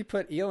 He already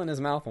put eel in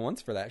his mouth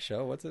once for that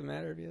show. What's it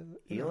matter if he has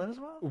eel in his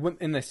mouth?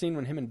 In the scene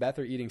when him and Beth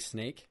are eating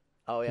snake.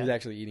 Oh, yeah. He was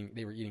actually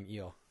they were eating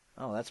eel.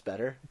 Oh, that's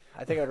better.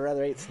 I think I'd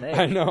rather eat snake.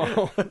 I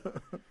know.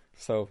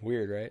 So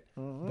weird, right?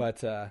 Mm-hmm.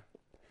 But,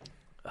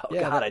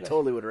 God, I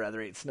totally would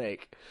rather eat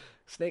snake.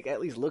 Snake at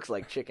least looks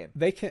like chicken.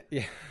 They can,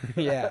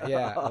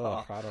 yeah.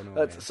 Oh, I don't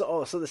know.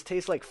 So this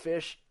tastes like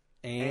fish,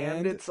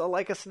 and it's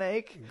like a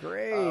snake.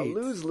 Great.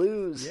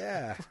 Lose.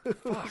 Yeah.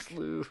 Fuck.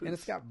 Lose. And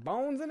it's got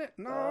bones in it.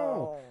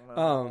 No. Oh,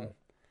 no.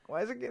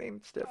 Why is it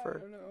getting stiffer? I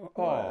don't know.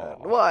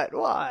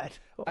 What?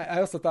 I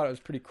also thought it was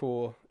pretty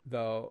cool,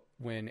 though,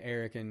 when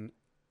Eric and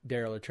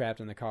Daryl are trapped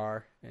in the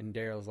car, and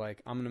Daryl's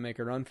like, I'm going to make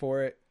a run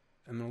for it.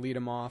 I'm going to lead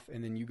him off,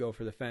 and then you go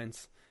for the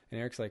fence.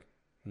 And Eric's like,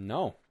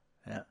 no.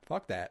 Yeah.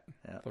 Fuck that.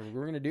 Yeah. If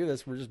we're going to do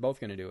this, we're just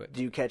both going to do it.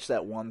 Do you catch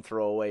that one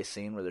throwaway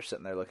scene where they're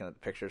sitting there looking at the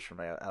pictures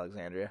from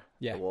Alexandria?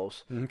 Yeah. The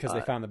wolves? Because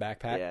they found the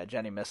backpack. Yeah,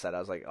 Jenny missed that. I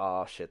was like,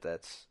 oh, shit,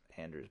 that's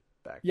Andrew's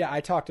backpack. Yeah, I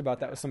talked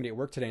about that with somebody at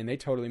work today, and they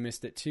totally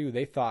missed it, too.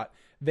 They thought...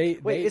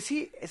 Wait,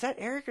 is that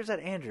Eric or is that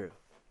Andrew?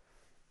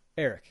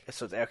 Eric.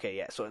 So okay,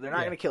 yeah. So they're not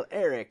Yeah. going to kill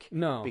Eric.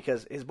 No.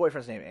 Because his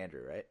boyfriend's name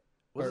Andrew, right?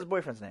 What's his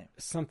boyfriend's name?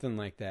 Something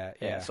like that.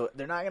 Yeah. So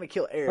they're not going to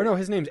kill Eric. Or no,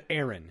 his name's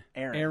Aaron.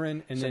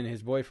 Aaron. And then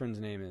his boyfriend's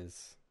name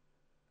is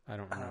I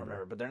don't I don't remember.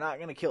 remember, but they're not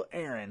going to kill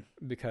Aaron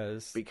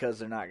Because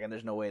they're not going.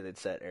 There's no way they'd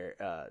set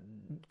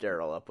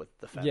Daryl up with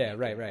the family. yeah,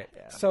 right.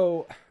 Yeah.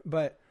 So,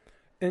 but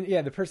and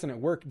yeah, the person at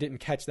work didn't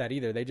catch that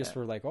either. They just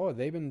were like, "Oh,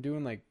 they've been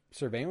doing like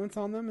surveillance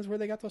on them." Is where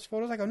they got those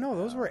photos. I go, "No,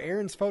 those were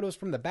Aaron's photos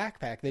from the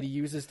backpack that he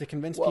uses to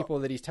convince people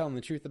that he's telling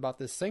the truth about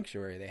this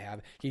sanctuary they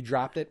have. He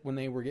dropped it when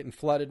they were getting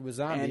flooded with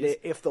zombies."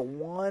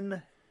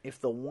 And if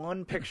the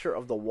one picture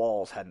of the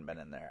walls hadn't been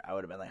in there, I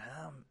would have been like,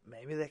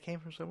 maybe that came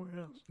from somewhere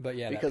else. But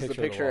yeah, because that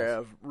the picture of,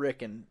 of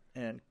Rick and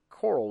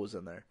Coral was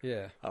in there.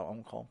 yeah, Oh, I'm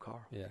gonna call him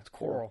Carl. yeah, It's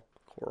Coral.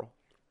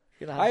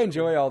 You know how I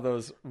enjoy all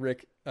those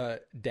Rick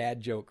dad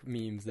joke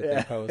memes that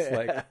they post.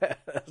 Like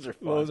those are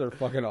fun. those are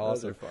fucking awesome.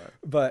 Those are fun.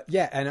 But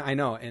yeah, and I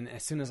know. And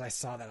as soon as I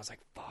saw that, I was like,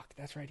 "Fuck,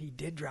 that's right. He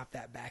did drop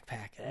that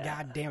backpack.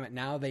 God damn it!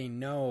 Now they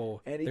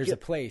know And he there's a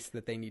place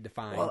that they need to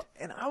find." Well,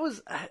 and I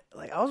was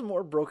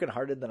more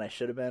brokenhearted than I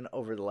should have been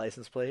over the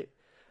license plate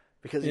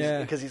because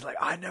he's like,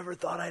 I never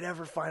thought I'd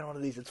ever find one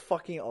of these. It's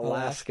fucking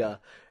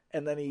Alaska.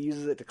 And then he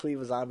uses it to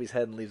cleave a zombie's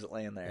head and leaves it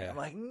laying there. Yeah. I'm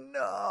like,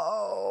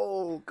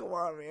 no, come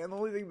on, man. The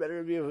only thing better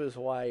would be if it was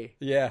Hawaii.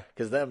 Yeah.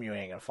 Because them you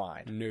ain't going to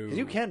find. No. Because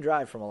you can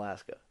drive from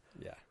Alaska.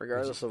 Yeah.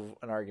 Regardless of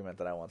an argument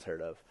that I once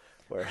heard of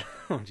where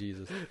Oh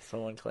Jesus.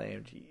 someone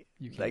claimed,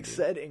 can't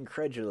said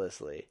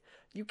incredulously,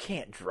 you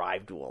can't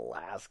drive to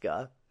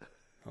Alaska.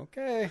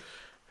 Okay.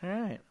 All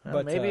right. Well,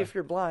 But, maybe if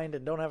you're blind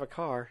and don't have a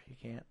car, you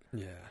can't.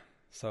 Yeah.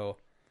 So,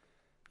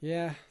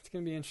 yeah, it's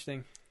gonna be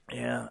interesting.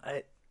 Yeah.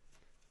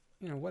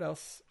 What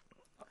else?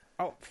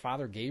 Oh,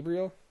 Father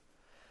Gabriel.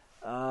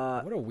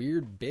 What a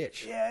weird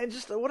bitch. Yeah, and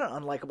just what an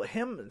unlikable.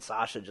 Him and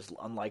Sasha, just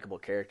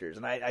unlikable characters.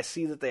 And I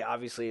see that they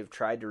obviously have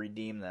tried to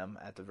redeem them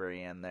at the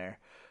very end there.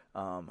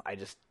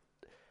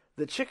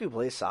 The chick who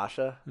plays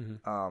Sasha,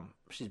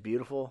 she's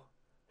beautiful.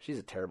 She's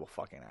a terrible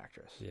fucking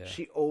actress. Yeah.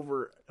 She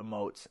over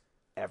emotes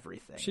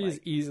everything. She's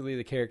easily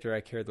the character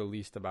I care the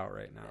least about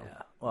right now.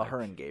 Yeah. Well,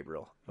 her and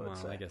Gabriel.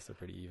 I guess they're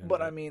pretty even.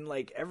 But I mean,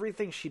 like,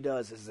 everything she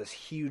does is this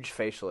huge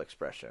facial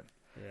expression.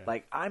 Yeah.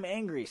 Like, I'm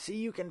angry. See,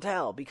 you can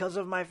tell because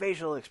of my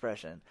facial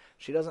expression.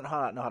 She doesn't know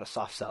how to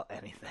soft sell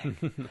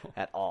anything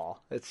at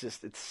all. It's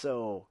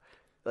so,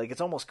 like, it's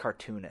almost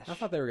cartoonish. I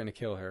thought they were going to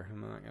kill her. I'm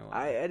not going to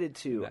lie. I did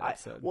too.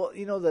 Episode. Well,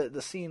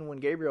 the scene when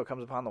Gabriel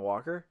comes upon the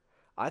walker,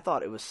 I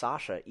thought it was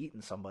Sasha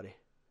eating somebody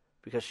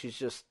because she's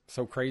just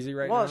so crazy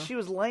right now. Well, she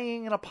was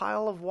laying in a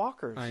pile of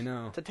walkers. I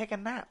know. To take a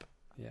nap.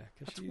 Yeah,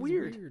 that's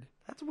weird.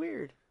 That's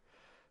weird.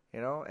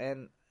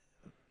 And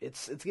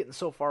it's getting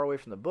so far away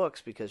from the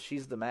books because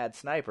she's the mad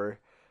sniper.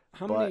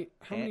 How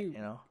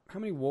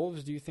many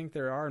wolves do you think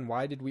there are, and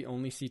why did we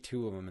only see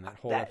 2 of them in that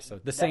whole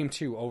episode? Same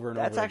 2 over and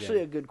over again. That's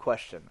actually a good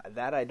question.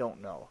 That I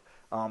don't know.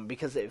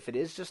 Because if it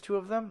is just 2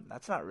 of them,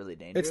 that's not really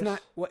dangerous.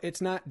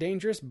 It's not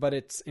dangerous, but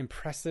it's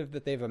impressive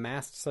that they've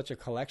amassed such a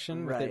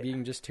collection with it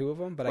being just 2 of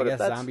them. But I guess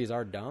zombies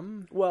are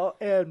dumb. Well,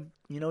 and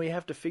you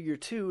have to figure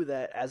too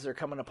that as they're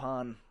coming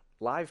upon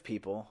live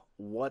people,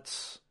 what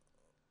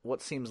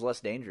seems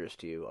less dangerous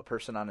to you, a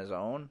person on his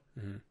own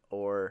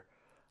or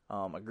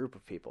a group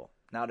of people?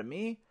 Now, to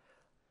me,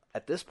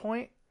 at this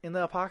point in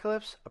the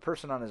apocalypse, a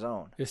person on his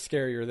own is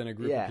scarier than a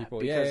group of people.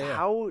 Because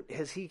how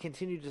has he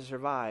continued to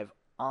survive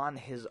on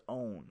his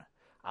own?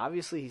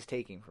 Obviously, he's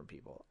taking from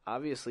people.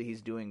 Obviously,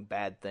 he's doing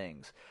bad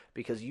things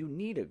because you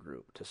need a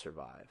group to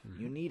survive.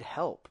 You need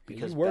help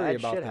because you worry bad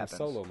about shit them happens.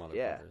 solo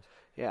motherfuckers.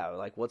 Yeah.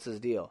 Like, what's his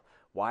deal?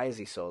 Why is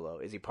he solo?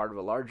 Is he part of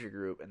a larger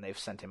group and they've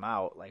sent him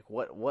out? Like,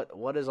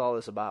 what is all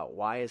this about?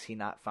 Why has he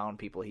not found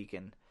people he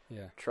can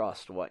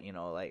trust?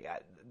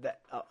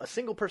 A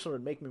single person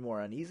would make me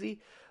more uneasy,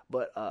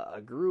 but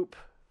a group,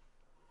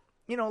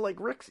 like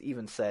Rick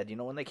even said,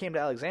 when they came to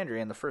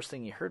Alexandria and the first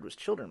thing he heard was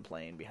children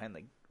playing behind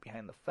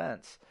the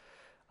fence.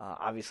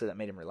 Obviously, that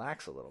made him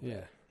relax a little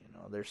bit.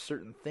 There's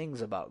certain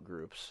things about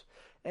groups,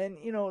 and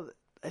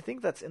I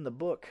think that's in the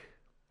book.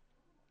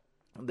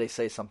 They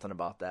say something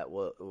about that.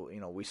 Well,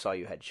 we saw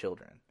you had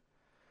children.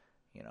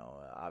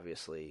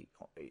 Obviously,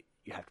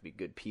 you have to be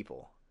good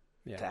people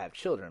to have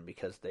children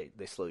because they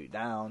slow you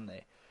down.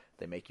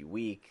 They make you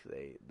weak.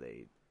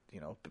 They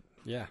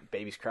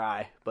babies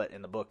cry, but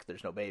in the book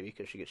there's no baby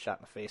because she gets shot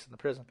in the face in the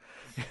prison.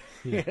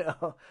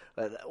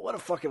 What a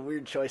fucking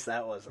weird choice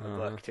that was in the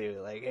book too.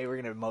 Like, hey,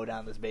 we're gonna mow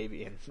down this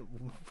baby and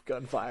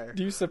gunfire.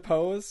 Do you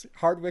suppose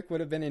Hardwick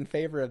would have been in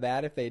favor of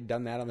that if they'd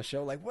done that on the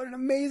show? Like, what an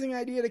amazing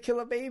idea to kill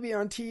a baby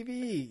on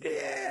TV.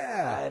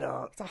 Yeah, I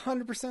don't. It's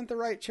 100% the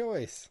right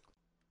choice.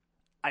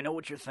 I know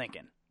what you're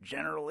thinking.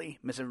 Generally,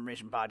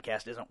 Misinformation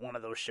Podcast isn't one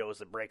of those shows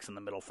that breaks in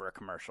the middle for a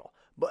commercial.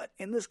 But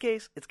in this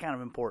case, it's kind of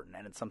important,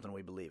 and it's something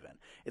we believe in.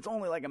 It's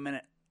only like a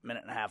minute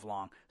and a half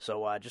long,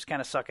 so just kind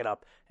of suck it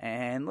up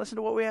and listen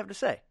to what we have to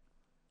say.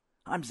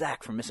 I'm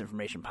Zach from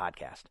Misinformation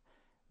Podcast.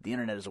 The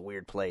internet is a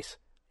weird place.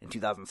 In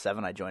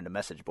 2007, I joined a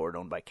message board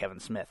owned by Kevin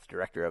Smith,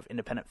 director of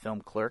independent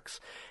film Clerks,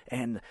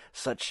 and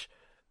such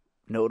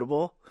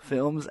notable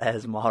films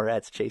as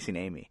Mallrats Chasing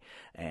Amy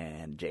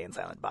and Jay and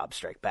Silent Bob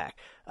Strike Back.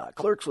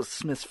 Clerks was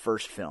Smith's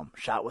first film,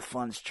 shot with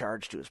funds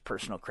charged to his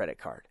personal credit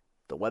card.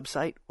 The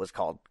website was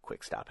called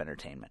Quick Stop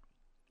Entertainment.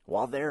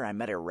 While there, I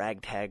met a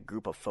ragtag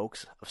group of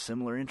folks of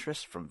similar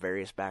interests from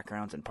various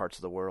backgrounds and parts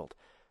of the world.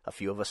 A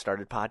few of us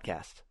started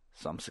podcasts,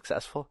 some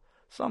successful,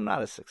 some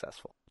not as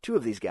successful. Two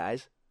of these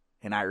guys,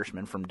 an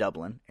Irishman from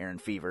Dublin, Aaron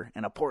Fever,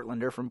 and a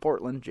Portlander from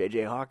Portland,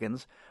 J.J.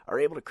 Hawkins, are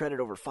able to credit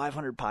over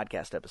 500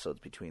 podcast episodes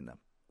between them.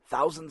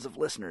 Thousands of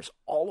listeners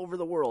all over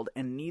the world,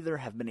 and neither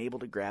have been able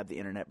to grab the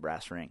internet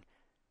brass ring.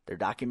 Their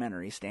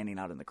documentary, Standing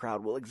Out in the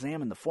Crowd, will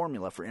examine the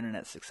formula for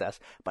internet success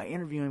by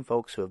interviewing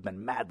folks who have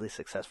been madly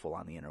successful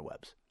on the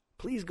interwebs.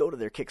 Please go to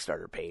their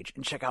Kickstarter page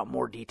and check out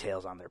more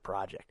details on their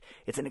project.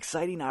 It's an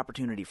exciting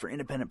opportunity for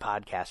independent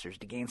podcasters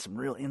to gain some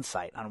real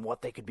insight on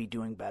what they could be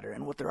doing better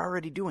and what they're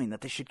already doing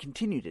that they should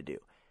continue to do.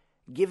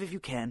 Give if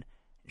you can,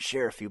 and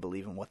share if you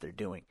believe in what they're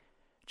doing.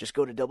 Just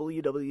go to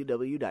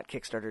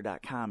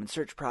www.kickstarter.com and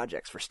search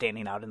projects for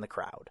Standing Out in the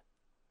Crowd.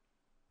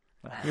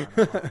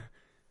 I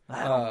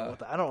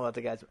don't know what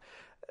the guy's...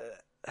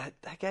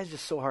 that guy's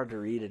just so hard to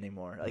read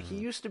anymore. Like, he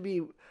used to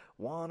be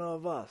one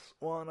of us,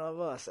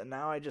 and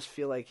now I just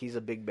feel like he's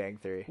a Big Bang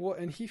Theory. Well,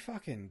 and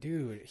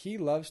he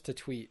loves to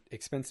tweet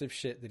expensive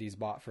shit that he's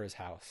bought for his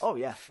house. Oh,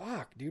 yeah.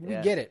 Fuck, dude, we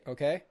get it,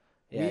 okay?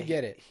 Yeah, we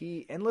get it.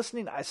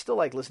 I still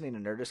like listening to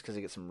Nerdist because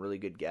he gets some really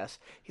good guests.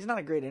 He's not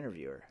a great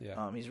interviewer.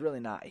 Yeah. He's really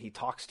not. He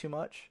talks too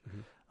much.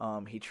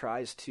 Mm-hmm. He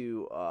tries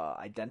to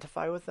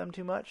identify with them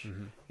too much.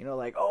 Mm-hmm. You know,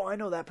 like, oh, I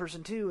know that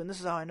person too, and this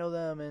is how I know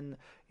them, and,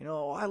 you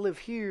know, I live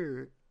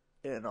here,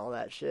 and all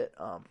that shit.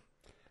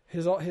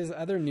 His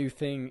other new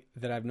thing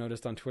that I've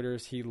noticed on Twitter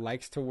is he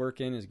likes to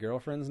work in his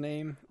girlfri's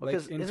name, like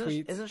in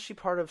tweets. Isn't she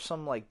part of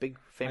some like big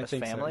famous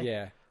family? So,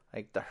 yeah,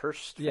 like the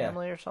Hearst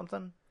family or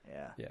something.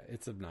 Yeah,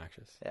 it's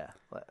obnoxious. Yeah,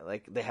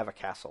 like they have a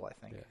castle, I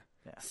think.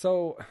 Yeah.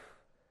 So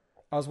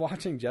I was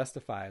watching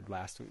Justified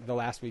the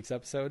last week's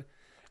episode,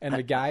 and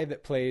the guy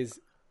that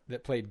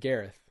played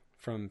Gareth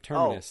from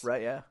Terminus,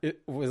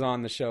 it was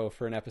on the show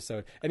for an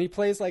episode, and he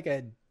plays like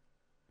a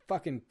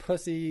fucking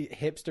pussy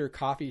hipster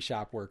coffee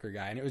shop worker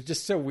guy, and it was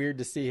just so weird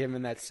to see him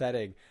in that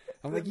setting.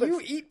 I'm like,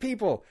 you eat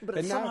people, but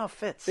it somehow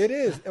fits. It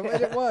is,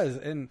 it was,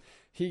 and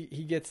he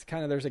gets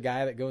kind of. There's a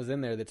guy that goes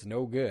in there that's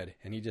no good,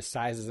 and he just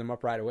sizes him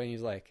up right away. And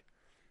he's like,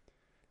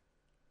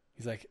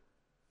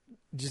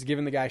 just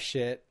giving the guy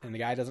shit, and the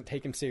guy doesn't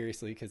take him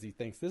seriously because he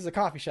thinks this is a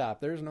coffee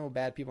shop. There's no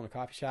bad people in a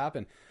coffee shop,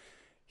 and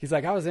he's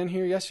like, I was in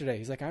here yesterday.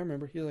 He's like, I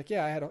remember. He's like,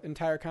 yeah, I had an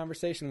entire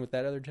conversation with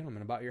that other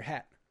gentleman about your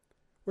hat.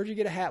 Where'd you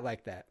get a hat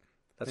like that?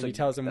 That's what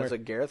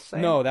Gareth's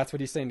saying? No, that's what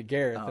he's saying to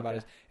Gareth about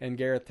his. And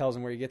Gareth tells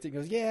him where he gets it. He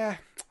goes, yeah,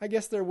 I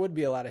guess there would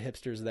be a lot of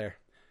hipsters there.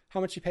 How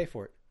much you pay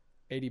for it?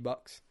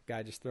 $80.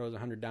 Guy just throws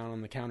 $100 down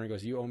on the counter and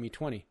goes, you owe me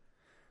 $20.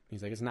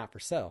 He's like, it's not for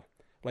sale.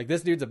 Like,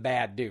 this dude's a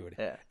bad dude.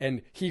 Yeah.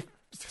 And he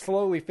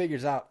slowly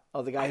figures out.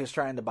 Oh, the guy who's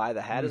trying to buy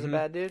the hat is a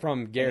bad dude?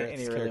 From Gareth's and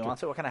he really character.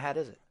 wants it? What kind of hat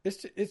is it?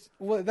 It's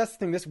well, that's the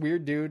thing. This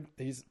weird dude,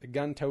 he's a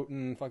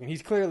gun-toting fucking.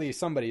 He's clearly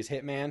somebody's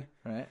hitman.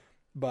 Right.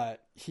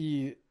 But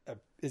he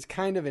is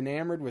kind of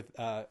enamored with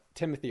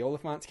Timothy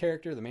Oliphant's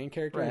character, the main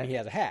character, and he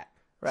has a hat.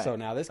 Right. So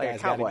now this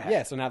guy's got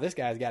to so now this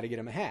guy's got to get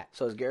him a hat.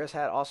 So is Gareth's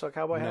hat also a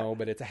cowboy hat? No,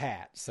 but it's a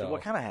hat. So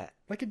what kind of hat?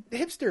 Like a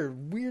hipster,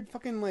 weird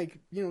fucking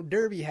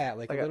derby hat,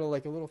 like a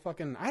little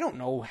fucking. I don't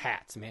know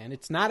hats, man.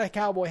 It's not a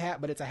cowboy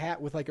hat, but it's a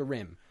hat with like a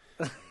rim.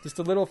 Just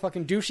a little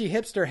fucking douchey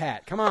hipster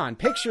hat. Come on,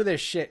 picture this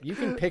shit. You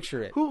can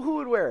picture it. Who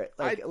would wear it?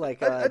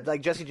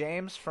 Like Jesse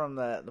James from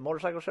the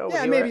motorcycle show?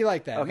 Yeah, maybe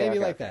like that. Okay,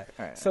 that.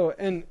 Right. So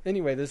and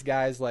anyway, this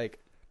guy's like.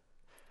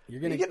 You're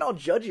getting all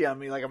judgy on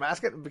me, like I'm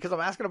asking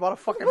about a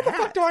fucking hat. What the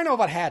fuck do I know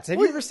about hats? Have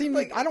you ever seen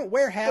me? I don't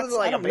wear hats. Is it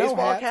like a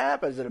baseball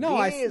cap? Is it a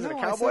beanie? Is it a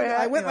cowboy hat?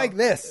 I went like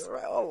this.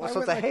 Oh, so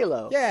it's a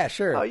halo. Yeah,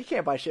 sure. Oh, you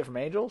can't buy shit from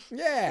Angels.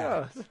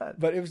 Yeah.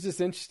 But it was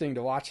just interesting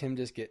to watch him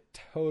just get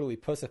totally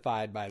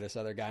pussified by this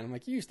other guy. And I'm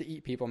like, you used to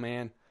eat people,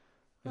 man.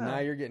 And now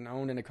you're getting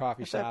owned in a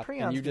coffee shop.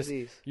 And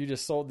you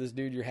just sold this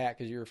dude your hat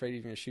because you were afraid he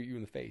was going to shoot you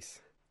in the face.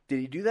 Did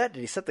he do that?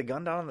 Did he set the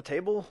gun down on the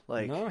table?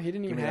 Like, no, he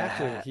didn't even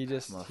have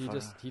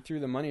to. He threw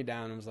the money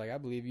down and was like, "I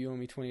believe you owe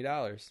me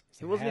 $20."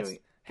 He wasn't even.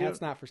 Hat's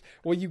not for.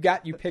 Well, you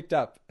picked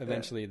up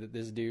eventually that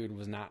this dude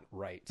was not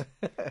right.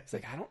 It's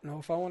like, I don't know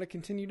if I want to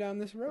continue down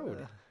this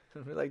road.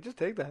 Like, just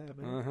take the hat,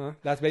 man.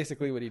 That's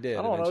basically what he did.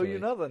 I don't owe you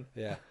nothing.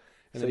 Yeah.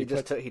 And so he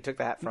took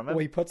the hat from him.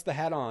 Well, he puts the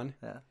hat on.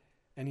 Yeah.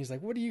 And he's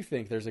like, "What do you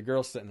think?" There's a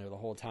girl sitting there the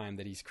whole time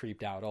that he's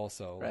creeped out.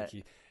 Also,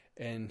 right.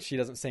 And she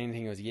doesn't say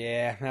anything. He goes,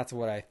 "Yeah, that's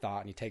what I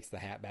thought." And he takes the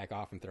hat back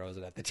off and throws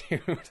it at the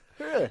dude.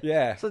 Really?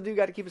 Yeah. So the dude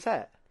got to keep his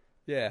hat.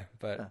 Yeah,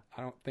 but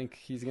I don't think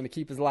he's going to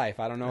keep his life.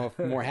 I don't know if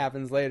more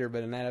happens later,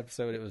 but in that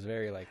episode, it was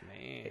very like,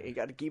 man. He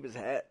got to keep his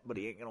hat, but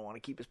he ain't going to want to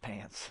keep his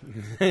pants.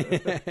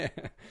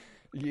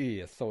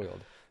 Yeah, soiled.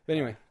 But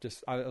anyway,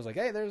 I was like,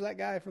 hey, there's that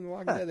guy from The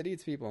Walking Dead that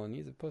eats people, and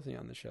he's a pussy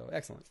on the show.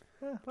 Excellent.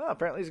 Yeah, well,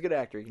 apparently he's a good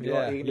actor. He can do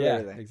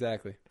everything.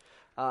 Exactly.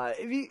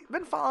 Have you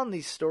been following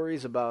these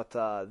stories about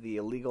the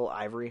illegal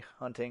ivory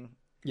hunting?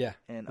 Yeah,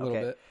 and a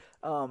little bit.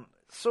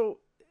 So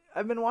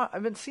I've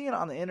been seeing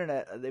on the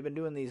internet. They've been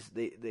doing these.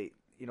 They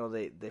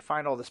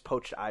find all this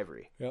poached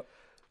ivory. Yep.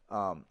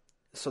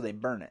 So they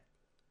burn it.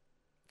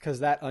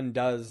 Because that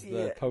undoes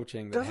the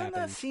poaching that happens.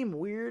 Doesn't that seem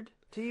weird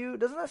to you?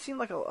 Doesn't that seem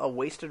like a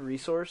wasted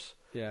resource?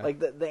 Yeah. Like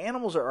the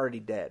animals are already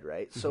dead,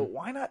 right? So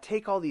why not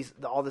take all this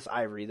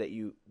ivory that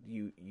you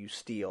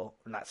steal,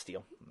 not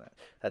steal,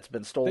 that's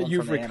been stolen that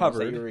you've from the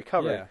recovered, animals that you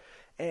recovered,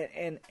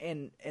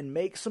 and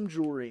make some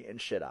jewelry and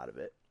shit out of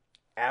it.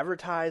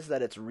 Advertise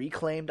that it's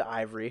reclaimed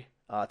ivory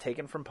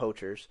taken from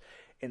poachers,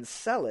 and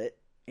sell it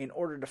in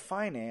order to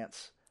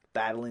finance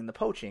battling the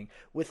poaching,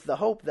 with the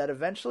hope that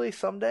eventually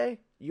someday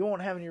you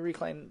won't have any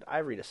reclaimed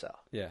ivory to sell.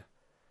 Yeah.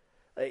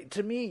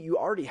 To me, you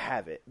already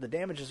have it. The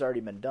damage has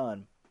already been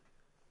done.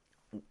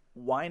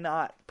 Why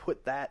not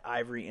put that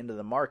ivory into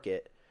the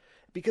market?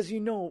 Because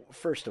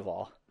first of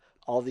all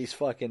these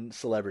fucking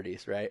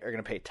celebrities, right, are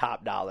going to pay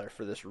top dollar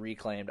for this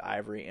reclaimed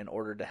ivory in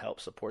order to help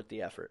support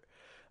the effort.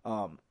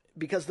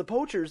 Because the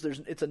poachers,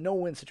 it's a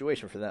no-win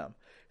situation for them.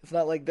 It's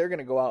not like they're going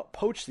to go out,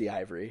 poach the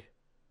ivory,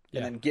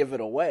 and then give it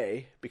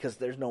away because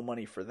there's no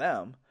money for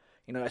them.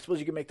 I suppose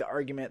you could make the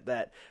argument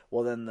that,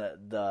 well, then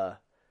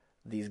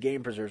these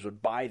game preserves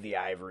would buy the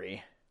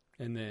ivory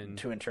and then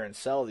to in turn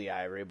sell the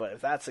ivory. But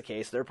if that's the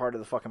case, they're part of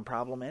the fucking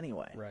problem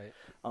anyway. Right.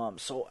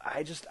 So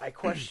I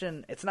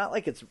question. It's not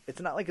like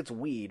it's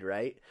weed,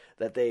 right?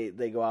 That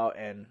they go out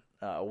and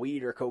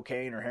weed or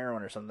cocaine or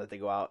heroin or something that they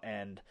go out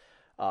and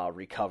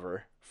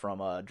recover from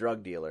a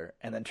drug dealer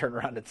and then turn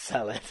around and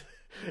sell it.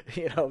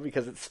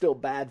 Because it's still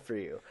bad for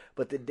you.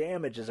 But the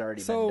damage has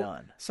already been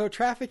done. So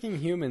trafficking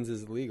humans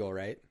is legal,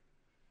 right?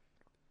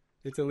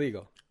 It's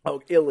illegal. Oh,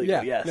 illegal,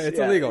 yeah. yes. No, it's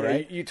illegal,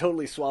 right? You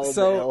totally swallowed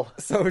the L.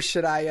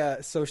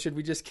 So should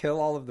we just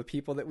kill all of the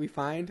people that we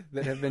find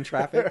that have been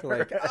trafficked?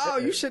 Like, oh,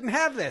 you shouldn't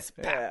have this.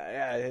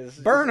 Yeah.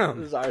 Burn them.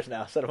 This is ours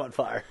now. Set them on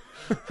fire.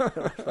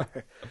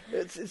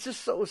 It's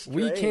just so strange.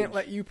 We can't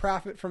let you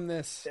profit from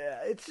this. Yeah,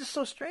 it's just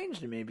so strange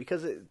to me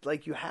because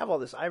you have all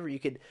this ivory.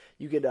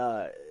 You could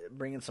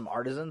bring in some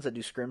artisans that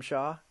do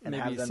scrimshaw and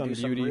maybe have them some do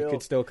beauty some real,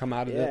 could still come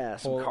out of it. Yeah,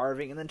 some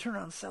carving, and then turn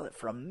around and sell it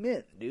for a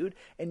mint, dude.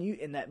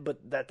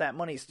 But that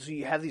money. So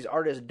you have these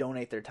artists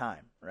donate their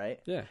time, right?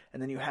 Yeah.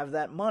 And then you have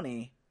that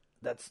money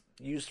that's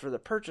used for the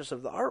purchase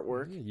of the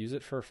artwork. Yeah, use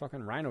it for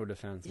fucking rhino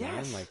defense,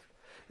 yes. man.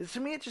 To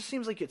me, it just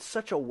seems like it's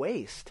such a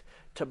waste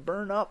to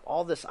burn up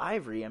all this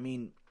ivory. I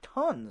mean,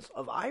 tons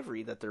of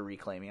ivory that they're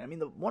reclaiming. I mean,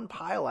 the one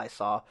pile I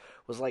saw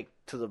was like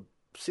to the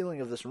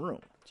ceiling of this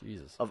room.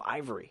 Jesus. Of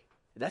ivory.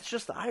 That's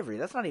just the ivory.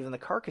 That's not even the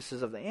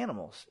carcasses of the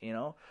animals,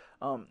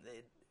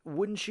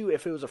 Wouldn't you,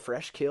 if it was a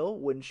fresh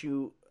kill,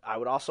 I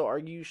would also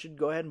argue you should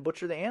go ahead and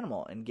butcher the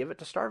animal and give it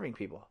to starving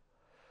people.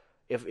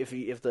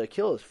 If the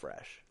kill is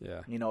fresh.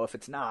 Yeah. If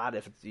it's not,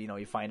 if it's,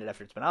 you find it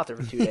after it's been out there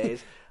for 2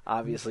 days,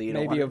 obviously you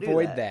don't want to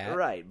avoid do that.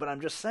 Right. But I'm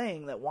just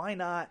saying that why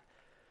not,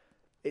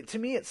 to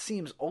me it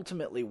seems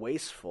ultimately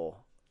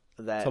wasteful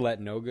that to let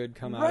no good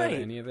come out of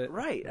any of it.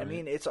 Right. I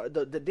mean, it's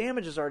the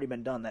damage has already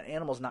been done. That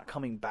animal's not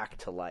coming back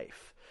to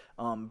life.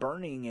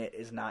 Burning it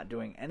is not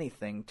doing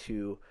anything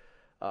to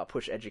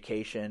push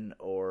education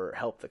or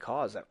help the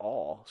cause at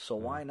all. So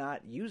why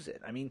not use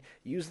it? I mean,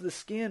 use the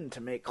skin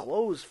to make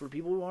clothes for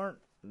people who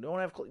don't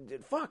have clothes.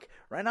 Fuck,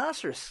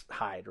 rhinoceros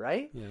hide,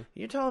 right? Yeah.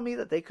 You're telling me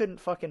that they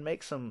couldn't fucking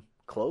make some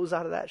clothes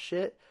out of that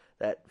shit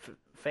that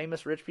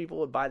famous rich people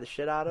would buy the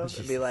shit out of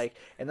and be like,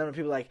 and then when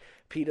people like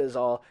PETA's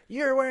all,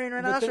 you're wearing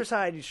rhinoceros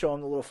hide, you show them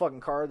the little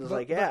fucking card that's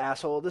like, yeah,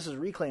 asshole, this is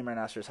reclaimed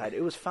rhinoceros hide.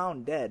 It was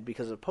found dead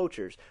because of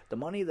poachers. The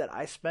money that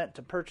I spent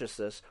to purchase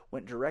this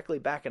went directly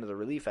back into the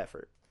relief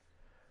effort.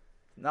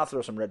 Now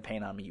throw some red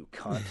paint on me, you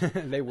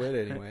cunt. They would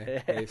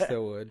anyway. They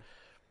still would.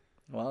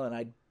 Well, and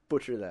I'd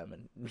butcher them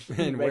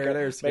and wear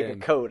their skin. Make a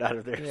coat out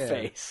of their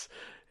face.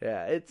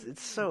 Yeah,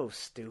 it's so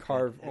stupid.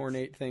 Carve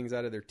ornate things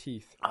out of their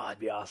teeth. Oh, it'd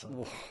be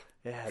awesome.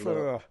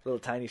 Yeah, little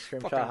tiny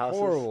scrimshaw fucking houses.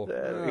 Horrible.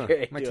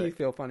 My teeth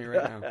feel funny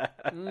right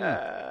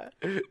now.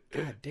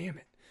 God damn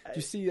it. Did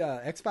you see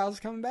X-Files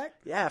coming back?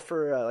 Yeah,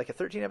 for like a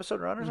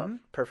 13-episode run or something.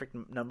 Perfect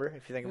number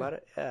if you think about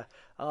it. Yeah.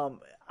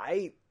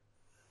 I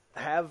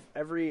have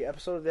every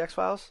episode of the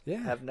X-Files.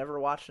 Yeah. I've never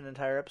watched an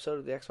entire episode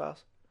of the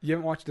X-Files. You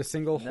haven't watched a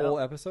single whole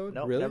episode?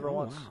 No, really? Never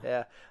once. Wow.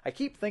 Yeah. I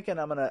keep thinking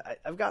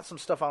I've got some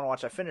stuff I want to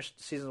watch. I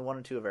finished seasons 1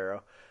 and 2 of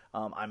Arrow.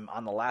 I'm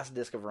on the last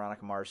disc of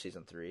Veronica Mars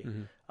season 3.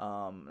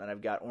 And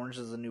I've got Orange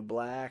is the New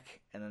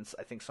Black, and then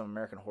I think some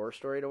American Horror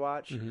Story to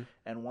watch.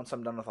 And once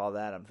I'm done with all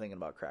that, I'm thinking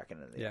about cracking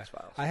into the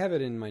X-Files. I have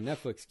it in my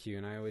Netflix queue,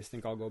 and I always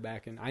think I'll go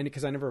back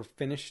because I never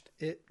finished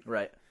it.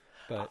 Right.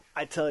 But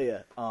I tell you,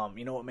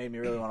 you know what made me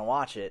really want to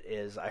watch it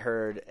is I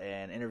heard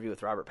an interview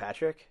with Robert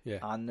Patrick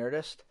on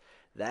Nerdist.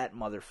 That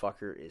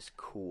motherfucker is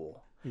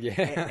cool. Yeah.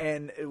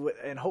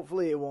 And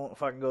hopefully it won't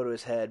fucking go to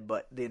his head,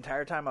 but the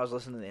entire time I was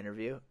listening to the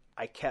interview,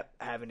 I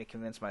kept having to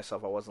convince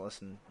myself I wasn't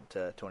listening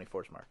to Tony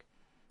Forsmark.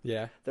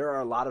 Yeah. There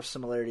are a lot of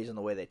similarities in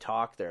the way they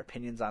talk, their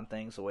opinions on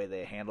things, the way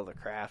they handle the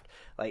craft.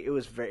 Like there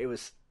were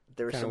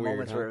Kinda some weird,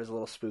 moments where it was a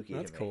little spooky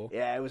That's to me. cool.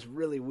 Yeah, it was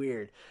really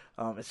weird.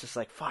 It's just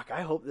like, fuck,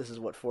 I hope this is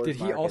what Forsmark Did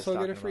he also is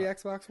get a talking free about.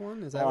 Xbox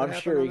One? Is that Oh, what I'm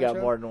sure he happened on got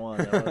that more show? than one.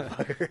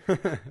 That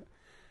motherfucker.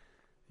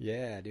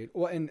 Yeah, dude.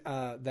 Well, and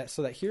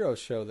that Heroes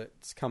show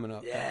that's coming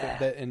up.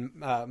 Yeah. And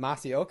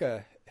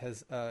Masaoka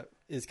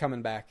is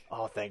coming back.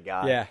 Oh, thank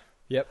God. Yeah.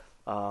 Yep.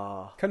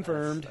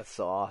 Confirmed. That's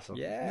so awesome.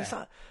 Yeah.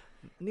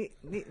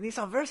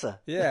 Nissan Versa.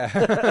 Yeah.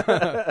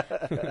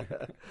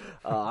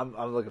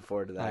 I'm looking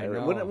forward to that. I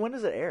know. When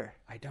does it air?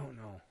 I don't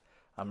know.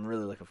 I'm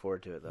really looking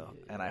forward to it though,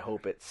 and I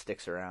hope it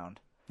sticks around.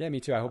 Yeah, me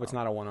too. I hope it's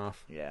not a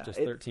one-off. Yeah, just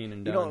 13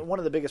 and done. You know, one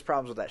of the biggest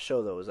problems with that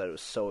show though is that it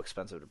was so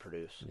expensive to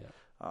produce.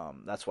 Yeah.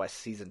 That's why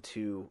season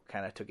 2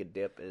 kind of took a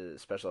dip in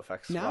special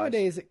effects.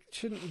 Nowadays, it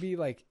shouldn't be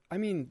like. I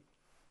mean,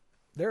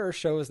 there are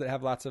shows that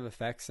have lots of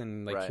effects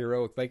and like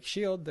heroic, like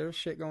S.H.I.E.L.D. There's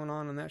shit going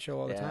on in that show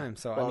all the time.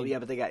 So well, I mean, yeah,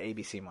 but they got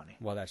ABC money.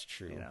 Well, that's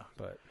true. You know,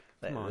 but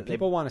come on,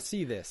 people want to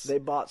see this. They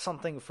bought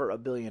something for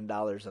 $1 billion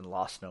and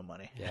lost no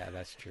money. Yeah,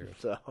 that's true.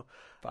 So,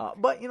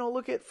 but you know,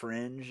 look at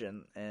Fringe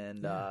and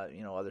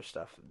you know, other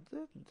stuff.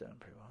 They're done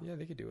pretty well. Yeah,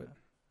 they could do it.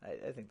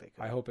 I think they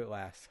could. I hope it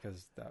lasts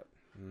because that.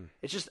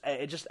 It's just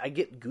I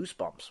get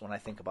goosebumps when I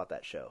think about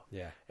that show.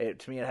 Yeah.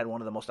 To me, it had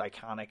one of the most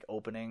iconic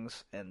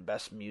openings and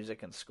best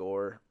music and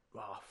score.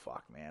 Oh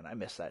fuck, man, I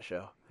miss that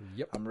show.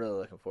 Yep. I'm really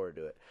looking forward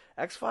to it.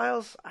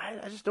 X-Files,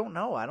 I just don't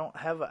know. I don't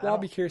have. I'll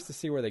be curious to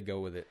see where they go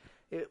with it.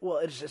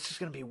 It's just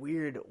gonna be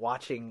weird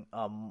watching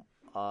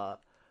Mulder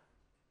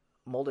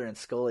and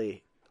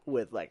Scully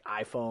with like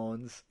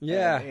iPhones.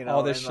 Yeah, and, you know,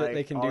 all this and, shit like,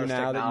 they can all do this now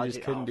that you technology.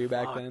 just couldn't do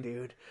back Fuck, then,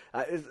 dude.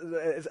 I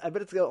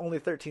bet it's got only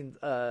 13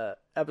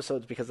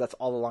 episodes because that's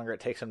all the longer it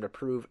takes them to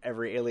prove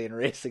every alien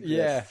race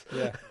exists.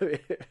 Yeah.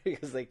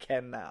 Because they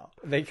can now.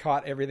 They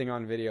caught everything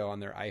on video on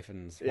their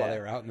iPhones while they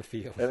were out in the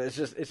field. And it's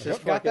just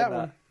got fucking, that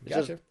one.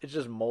 It's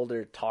just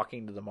Mulder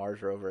talking to the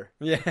Mars rover.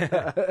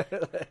 Yeah.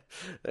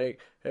 Like,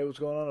 hey, what's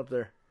going on up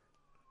there?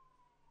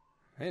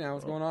 Hey, now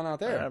what's going on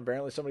out there?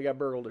 Apparently somebody got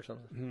burgled or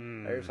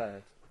something. There's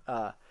silence.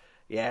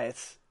 Yeah,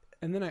 it's.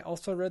 And then I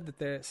also read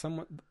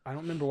that I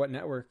don't remember what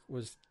network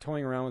was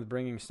toying around with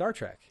bringing Star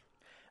Trek.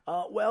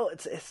 Well,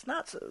 it's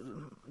not.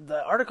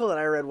 The article that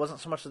I read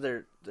wasn't so much that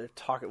they're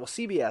talking. Well,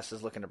 CBS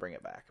is looking to bring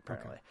it back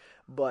apparently,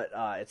 but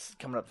it's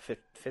coming up the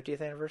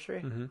 50th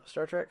anniversary of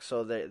Star Trek.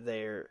 So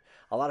they're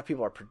a lot of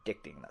people are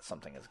predicting that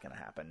something is going to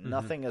happen.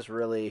 Nothing has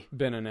really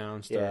been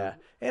announced. Yeah,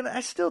 and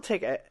I still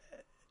take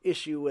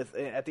issue with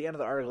at the end of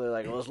the article. They're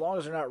like, well, as long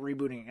as they're not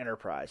rebooting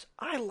Enterprise.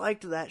 I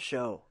liked that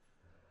show.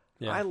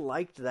 Yeah. I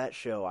liked that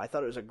show. I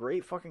thought it was a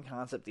great fucking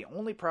concept. The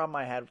only problem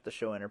I had with the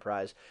show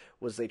Enterprise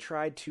was they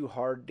tried too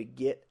hard to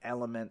get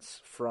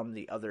elements from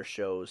the other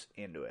shows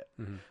into it.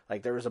 Mm-hmm.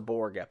 Like there was a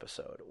Borg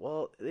episode.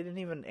 Well, they didn't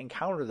even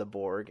encounter the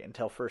Borg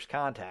until First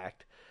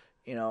Contact.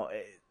 You know,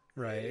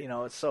 right? You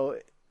know, so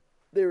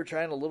they were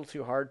trying a little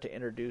too hard to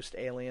introduce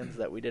aliens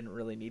that we didn't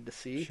really need to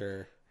see.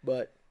 Sure,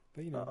 but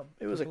you know,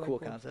 it was a cool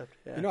concept.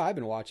 Yeah. You know, I've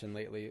been watching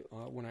lately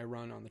when I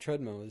run on the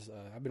treadmill.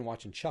 I've been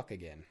watching Chuck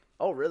again.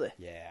 Oh, really?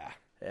 Yeah.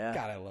 Yeah.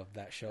 God, I love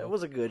that show. It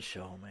was a good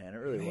show, man. It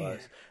really was.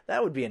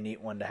 That would be a neat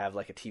one to have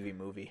like a TV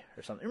movie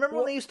or something. Remember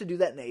when they used to do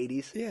that in the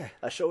 80s? Yeah.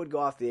 A show would go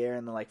off the air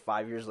and then like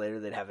 5 years later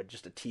they'd have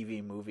just a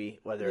TV movie,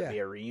 whether it be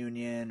a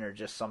reunion or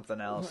just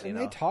something else. And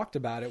they talked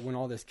about it when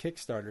all this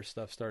Kickstarter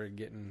stuff started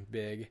getting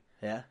big.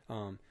 Yeah.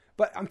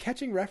 But I'm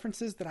catching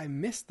references that I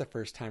missed the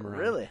first time around.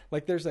 Really?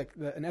 Like there's like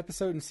an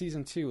episode in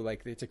season 2,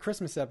 like it's a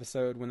Christmas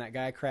episode when that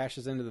guy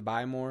crashes into the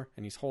Buy More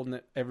and he's holding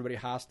everybody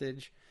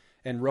hostage,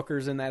 and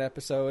Rooker's in that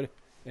episode.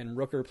 And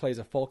Rooker plays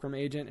a Fulcrum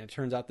agent, and it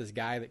turns out this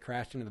guy that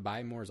crashed into the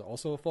Buy More is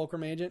also a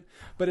Fulcrum agent.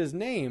 But his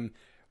name,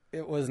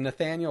 it was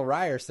Nathaniel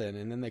Ryerson,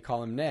 and then they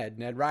call him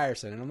Ned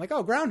Ryerson. And I'm like,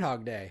 oh,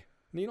 Groundhog Day.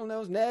 Needle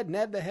Nose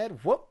Ned the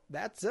Head. Whoop,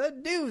 that's a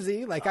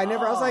doozy. Like, I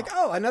was like,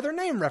 oh, another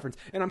name reference.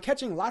 And I'm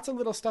catching lots of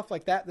little stuff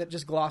like that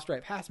just glossed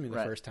right past me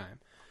the first time.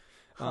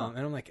 And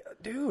I'm like,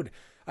 dude,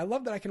 I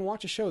love that I can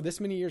watch a show this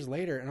many years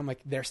later, and I'm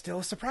like, they're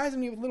still surprising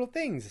me with little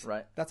things.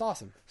 Right. That's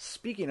awesome.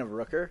 Speaking of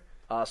Rooker...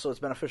 so it's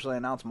been officially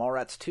announced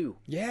Mallrats 2.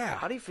 Yeah.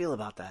 How do you feel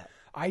about that?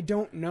 I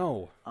don't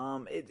know.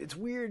 It's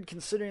weird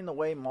considering the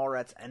way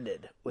Mallrats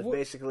ended with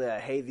basically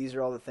hey, these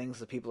are all the things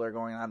that people are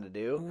going on to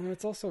do. Well,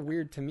 it's also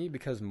weird to me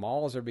because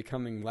malls are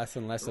becoming less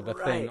and less of a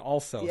thing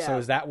also. Yeah. So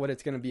is that what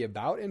it's going to be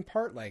about in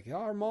part? Like,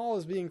 our mall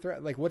is being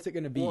threatened. Like, what's it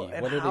going to be? What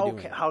are they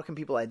doing? How can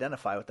people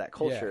identify with that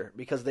culture? Yeah.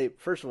 Because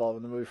first of all,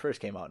 when the movie first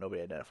came out,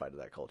 nobody identified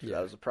with that culture. Yeah.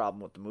 That was the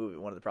problem with the movie.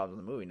 One of the problems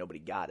with the movie, nobody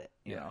got it,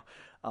 you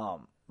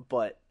know.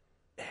 But...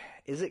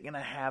 is it going to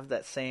have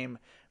that same...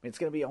 I mean, it's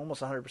going to be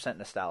almost 100%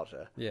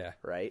 nostalgia. Yeah.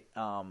 Right?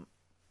 You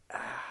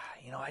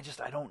know,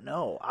 I don't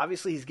know.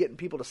 Obviously, he's getting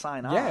people to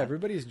sign on. Yeah,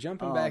 everybody's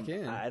jumping back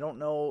in. I don't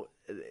know.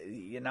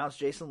 You announced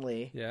Jason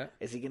Lee. Yeah.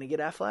 Is he going to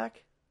get Affleck?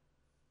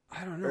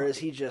 I don't know. Or is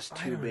he just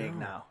too big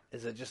now?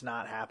 Is it just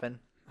not happen?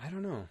 I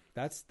don't know.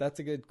 That's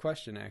a good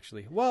question,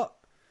 actually. Well...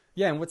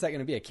 yeah, and what's that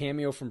going to be? A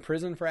cameo from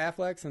prison for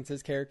Affleck since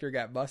his character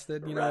got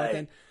busted? You know,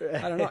 right.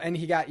 I don't know. And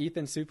he got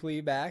Ethan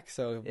Suplee back,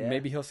 so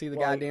maybe he'll see the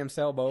goddamn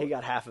sailboat. He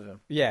got half of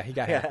him. Yeah, he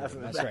got half of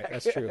him. That's right.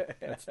 That's true.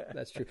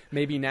 That's true.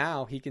 Maybe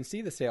now he can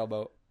see the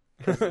sailboat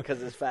because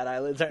his fat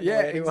eyelids aren't.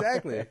 Yeah,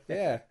 exactly.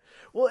 Yeah.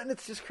 Well, and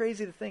it's just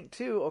crazy to think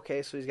too.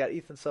 Okay, so he's got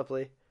Ethan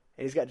Suplee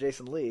and he's got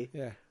Jason Lee.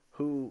 Yeah.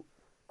 Who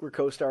were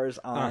co-stars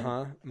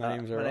on My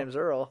Name's Earl. My Name's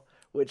Earl,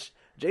 which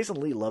Jason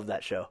Lee loved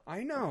that show.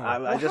 I know.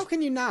 How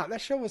can you not?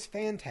 That show was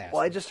fantastic.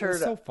 Well, I just heard it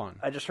was so fun.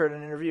 I just heard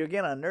an interview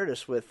again on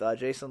Nerdist with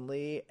Jason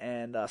Lee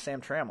and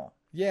Sam Trammell.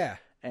 Yeah.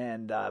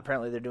 And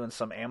apparently they're doing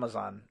some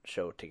Amazon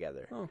show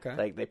together. Okay.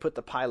 Like they put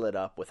the pilot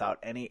up without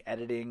any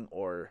editing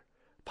or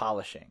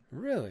polishing.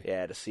 Really?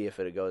 Yeah, to see if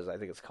it goes. I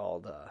think it's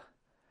called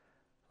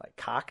like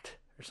Cocked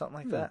or something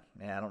like that.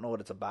 Yeah, I don't know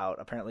what it's about.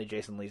 Apparently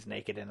Jason Lee's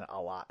naked in it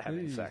a lot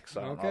having sex.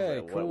 So I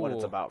don't know what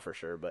it's about for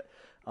sure. But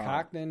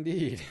Cocked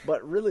indeed.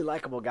 But really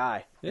likable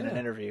guy in an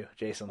interview,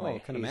 Jason Lee. I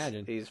can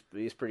imagine.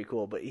 He's pretty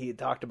cool. But he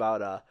talked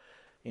about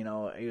he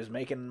was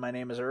making My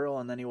Name is Earl,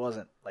 and then he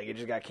wasn't. Like, it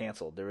just got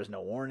canceled. There was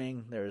no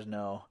warning. There was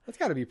no... That's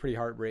got to be pretty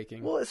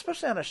heartbreaking. Well,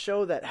 especially on a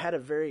show that had a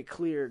very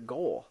clear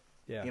goal.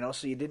 Yeah.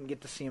 So you didn't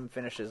get to see him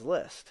finish his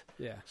list.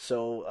 Yeah.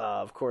 So,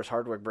 of course,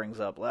 Hardwick brings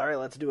up, all right,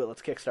 let's do it.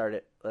 Let's kickstart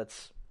it.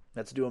 Let's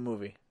do a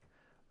movie.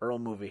 Earl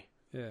movie.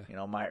 Yeah.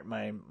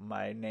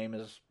 My name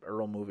is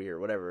Earl movie or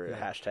whatever,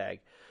 hashtag.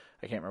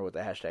 I can't remember what the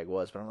hashtag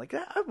was, but I'm like,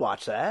 I'd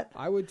watch that.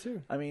 I would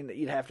too. I mean,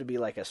 you'd have to be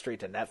like a straight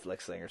to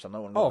Netflix thing or something.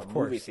 I wouldn't go to the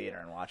movie theater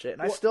and watch it.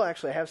 And I still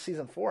actually have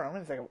season 4. I don't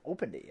even think I've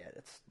opened it yet.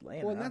 It's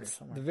laying around that's here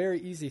somewhere. the very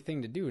easy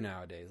thing to do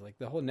nowadays. Like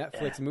the whole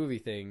Netflix movie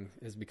thing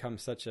has become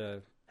such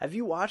a... Have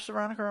you watched the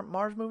Veronica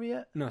Mars movie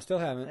yet? No, still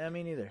haven't. Yeah,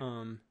 me neither.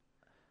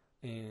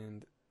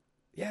 And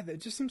yeah, it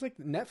just seems like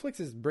Netflix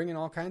is bringing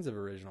all kinds of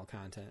original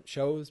content,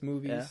 shows,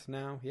 movies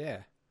now. Yeah.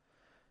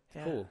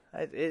 Cool.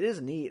 It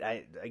is neat.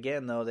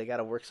 Again, though, they got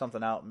to work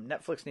something out.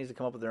 Netflix needs to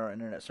come up with their own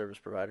internet service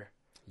provider.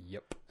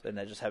 Yep. And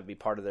that just have to be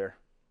part of their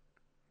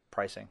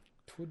pricing.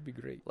 It would be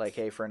great. Like,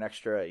 hey, for an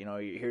extra,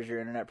 here's your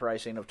internet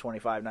pricing of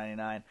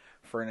 $25.99.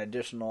 For an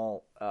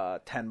additional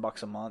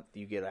 $10 a month,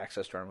 you get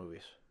access to our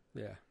movies.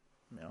 Yeah.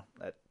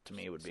 That to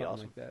me would be Something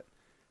awesome. like that.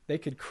 They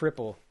could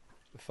cripple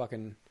the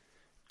fucking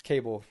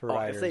cable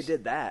providers. If they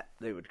did that,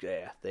 they would.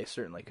 Yeah, they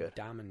certainly could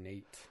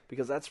dominate.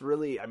 Because that's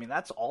really,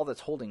 that's all that's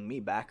holding me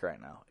back right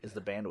now is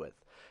the bandwidth.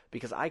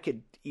 Because I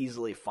could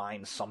easily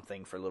find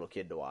something for a little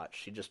kid to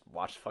watch. She just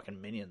watched fucking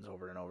Minions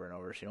over and over and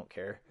over. She don't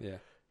care. Yeah.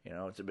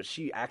 But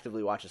she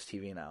actively watches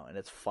TV now, and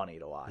it's funny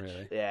to watch.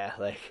 Really? Yeah,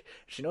 like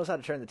she knows how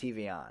to turn the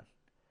TV on.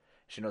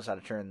 She knows how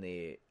to turn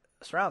the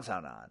surround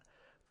sound on.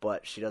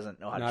 But she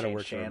doesn't know how to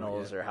change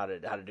channels or how to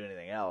do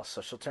anything else.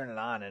 So she'll turn it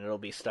on and it'll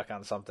be stuck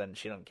on something.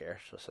 She doesn't care.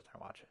 She'll sit there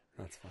and watch it.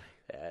 That's funny.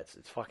 Yeah,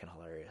 it's fucking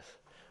hilarious.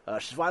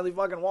 She's finally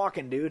fucking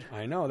walking, dude.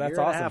 I know, that's Year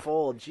awesome. And a half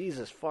old.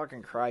 Jesus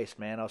fucking Christ,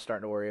 man. I was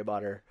starting to worry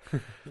about her. I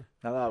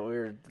thought we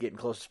were getting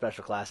close to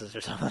special classes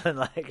or something.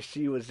 Like,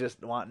 she was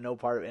just wanting no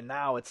part of it. And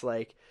now it's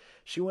like,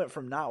 she went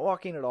from not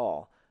walking at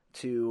all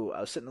to,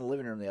 I was sitting in the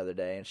living room the other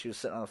day, and she was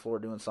sitting on the floor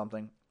doing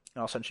something. And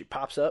all of a sudden she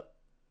pops up,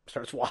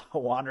 starts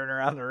wandering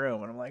around the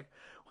room. And I'm like,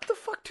 what the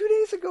fuck, 2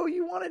 days ago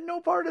you wanted no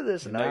part of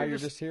this. And now you're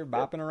just here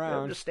bopping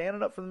around. Just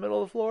standing up from the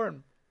middle of the floor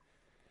and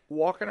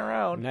walking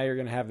around. Now you're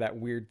going to have that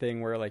weird thing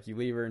where, like, you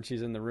leave her and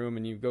she's in the room,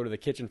 and you go to the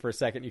kitchen for a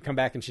second, you come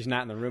back and she's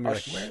not in the room. You're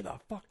like, where the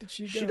fuck did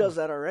she go? She does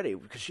that already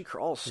because she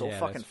crawls so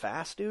fucking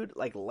fast, dude.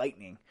 Like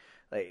lightning.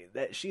 Like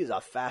that. She is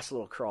a fast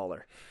little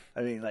crawler.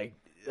 I mean, like,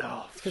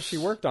 because she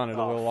worked on it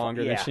a little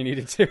longer than she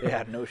needed to.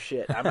 Yeah, no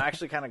shit. I'm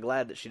actually kind of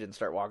glad that she didn't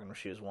start walking when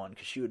she was 1,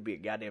 because she would be a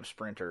goddamn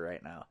sprinter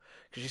right now.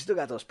 Because she's still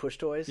got those push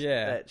toys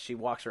that she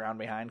walks around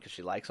behind because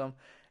she likes them.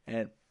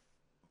 And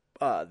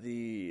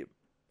the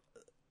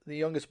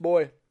youngest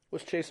boy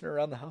was chasing her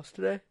around the house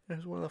today. It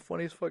was one of the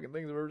funniest fucking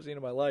things I've ever seen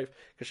in my life.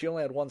 Because she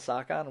only had one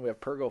sock on, and we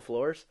have Pergo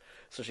floors,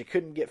 so she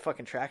couldn't get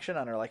fucking traction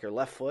on her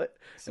left foot.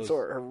 So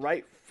her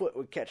right foot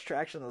would catch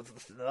traction, and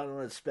the other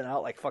one would spin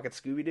out like fucking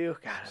Scooby Doo.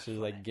 God, she's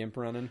like gimp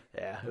running.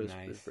 Yeah, it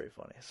was pretty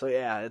funny. So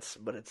yeah, it's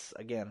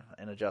again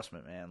an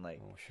adjustment, man. Like,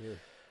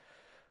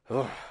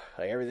 sure,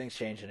 like everything's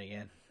changing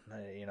again.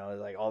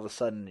 Like all of a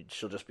sudden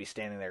she'll just be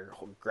standing there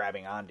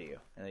grabbing onto you,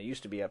 and it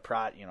used to be a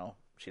prod.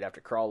 She'd have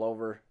to crawl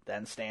over,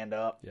 then stand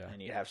up,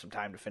 and you'd have some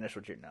time to finish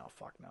what you're... No,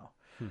 fuck no.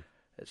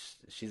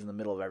 She's in the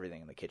middle of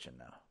everything in the kitchen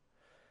now.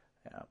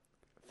 Yeah.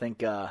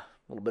 Think a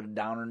little bit of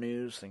downer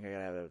news. Think I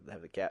gotta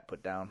have the cat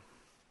put down.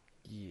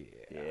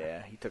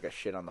 Yeah, he took a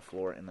shit on the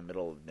floor in the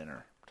middle of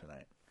dinner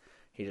tonight.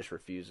 He just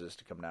refuses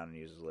to come down and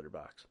use his litter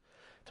box.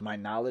 To my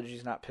knowledge,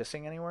 he's not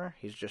pissing anywhere.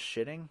 He's just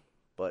shitting,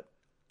 but...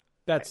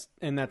 That's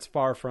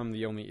far from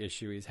the only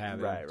issue he's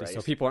having. Right.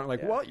 So people aren't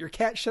like, "What? Your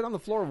cat shit on the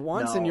floor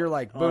once," and you're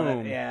like,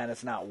 "Boom." And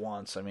it's not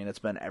once. I mean, it's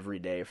been every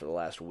day for the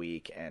last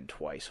week and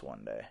twice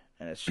one day.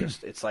 And it's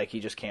just, it's like he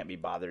just can't be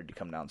bothered to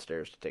come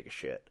downstairs to take a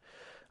shit.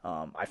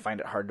 I find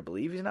it hard to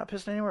believe he's not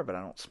pissing anywhere, but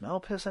I don't smell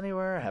piss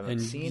anywhere. I haven't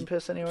seen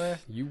piss anywhere.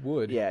 You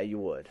would. Yeah, you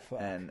would. Fuck.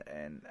 And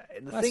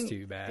the That's thing,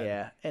 too bad.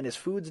 Yeah, and his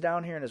food's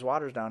down here and his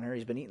water's down here.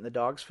 He's been eating the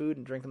dog's food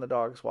and drinking the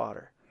dog's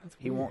water.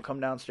 He won't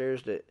come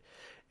downstairs to...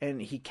 And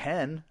he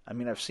can. I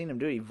mean, I've seen him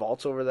do it. He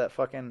vaults over that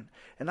fucking...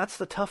 And that's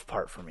the tough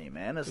part for me,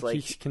 man. Is like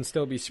he can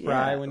still be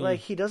spry when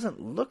he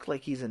doesn't look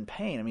like he's in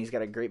pain. I mean, he's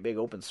got a great big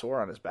open sore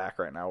on his back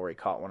right now where he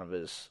caught one of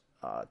his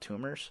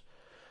tumors.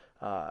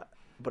 But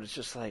it's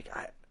just like,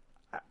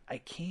 I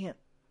can't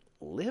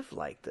live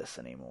like this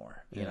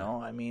anymore. You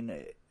know? I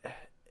mean,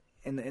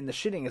 and the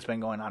shitting has been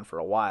going on for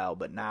a while,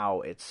 but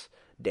now it's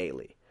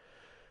daily.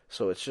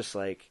 So it's just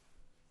like,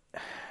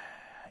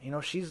 you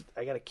know,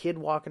 I got a kid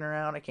walking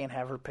around. I can't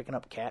have her picking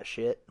up cat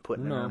shit,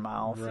 putting it in her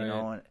mouth, you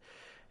know,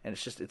 and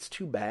it's just, it's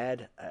too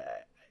bad.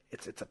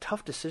 It's a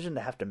tough decision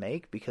to have to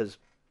make, because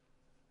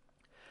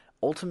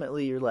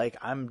ultimately you're like,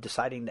 I'm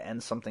deciding to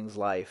end something's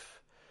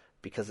life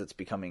because it's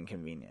becoming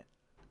convenient.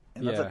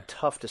 And that's a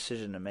tough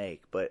decision to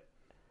make, but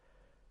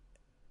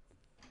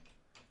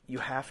you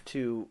have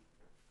to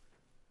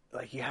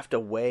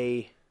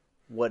weigh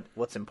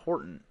what's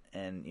important.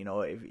 And, you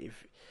know,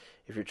 if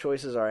your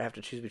choices are, I have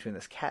to choose between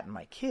this cat and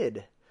my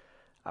kid,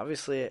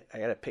 obviously I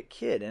got to pick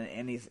kid,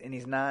 and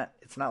he's not,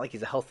 it's not like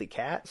he's a healthy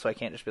cat, so I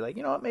can't just be like,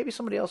 you know what, maybe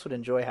somebody else would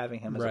enjoy having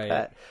him as a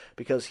pet,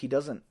 because he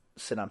doesn't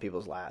sit on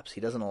people's laps.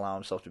 He doesn't allow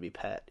himself to be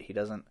pet. He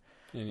doesn't,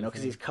 you know,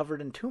 because he's covered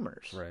in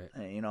tumors.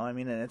 Right. You know, I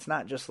mean, and it's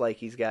not just like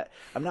he's got,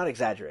 I'm not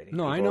exaggerating.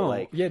 No, I know.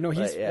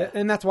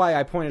 And that's why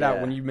I pointed out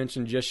when you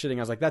mentioned just shitting, I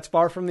was like, that's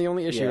far from the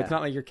only issue. It's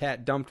not like your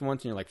cat dumped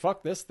once and you're like,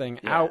 fuck this thing,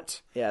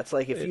 out. Yeah, it's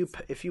like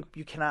if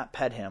you cannot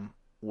pet him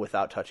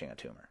without touching a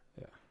tumor.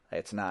 Yeah.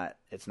 It's not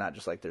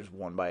just like there's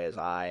one by his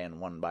eye and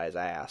one by his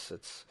ass.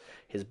 It's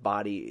his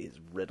body is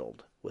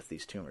riddled with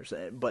these tumors,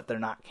 but they're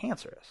not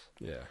cancerous.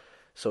 Yeah.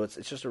 So it's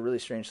just a really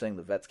strange thing.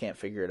 The vets can't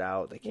figure it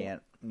out. They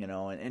can't, you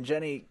know, and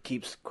Jenny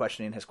keeps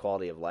questioning his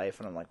quality of life,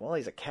 and I'm like, well,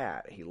 he's a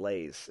cat. He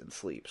lays and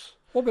sleeps.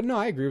 Well, but no,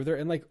 I agree with her.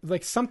 And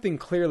like something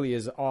clearly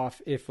is off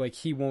if like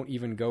he won't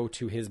even go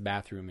to his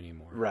bathroom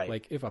anymore. Right.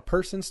 Like if a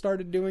person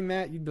started doing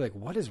that, you'd be like,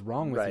 what is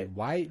wrong with you?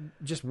 Why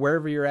just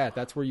wherever you're at,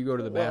 that's where you go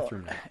to the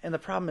bathroom now. And the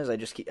problem is I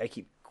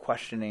keep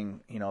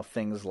questioning, you know,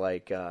 things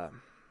like,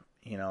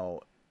 you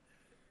know,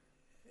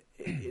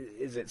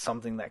 is it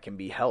something that can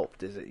be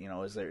helped? Is it, you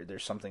know, is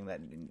there's something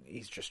that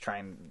he's just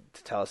trying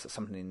to tell us that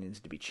something needs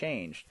to be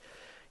changed,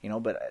 you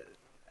know? But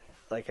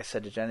like I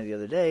said to Jenny the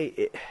other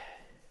day,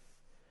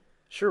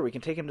 sure, we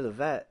can take him to the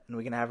vet and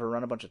we can have her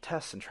run a bunch of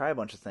tests and try a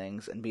bunch of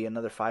things and be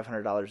another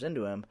 $500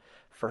 into him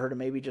for her to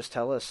maybe just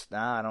tell us,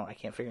 nah, I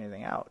can't figure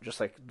anything out, just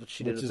like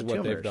she did with the tumors. Which is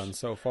what they've done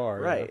so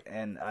far. Right.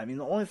 Yeah. And I mean,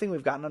 the only thing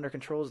we've gotten under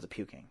control is the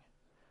puking.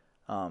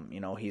 You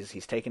know,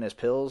 he's taking his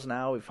pills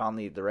now. We found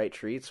the right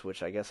treats,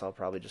 which I guess I'll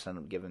probably just end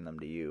up giving them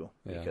to you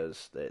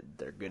because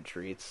they're good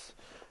treats.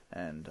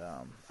 And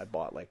I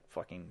bought like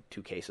fucking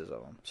 2 cases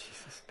of them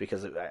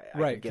because I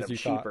could get them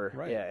cheaper.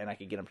 And I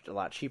could get them a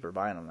lot cheaper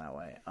buying them that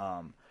way.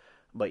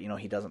 But, you know,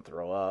 he doesn't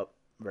throw up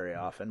very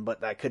often.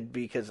 But that could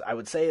be because I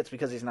would say it's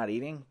because he's not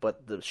eating.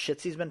 But the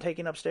shits he's been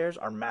taking upstairs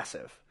are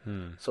massive.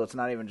 So it's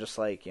not even just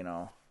like, you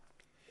know,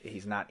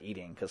 he's not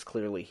eating, because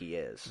clearly he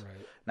is.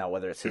 Right. Now,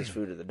 whether it's his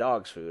food or the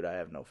dog's food, I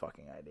have no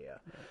fucking idea.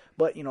 Right.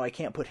 But, you know, I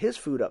can't put his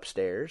food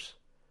upstairs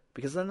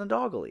because then the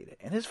dog will eat it.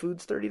 And his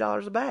food's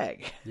 $30 a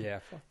bag. Yeah.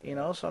 Fuck that. You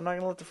know, so I'm not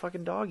going to let the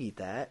fucking dog eat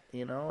that.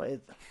 You know,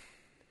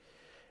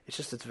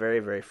 it's very,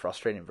 very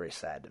frustrating and very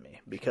sad to me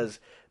because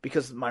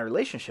my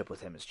relationship with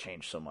him has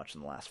changed so much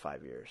in the last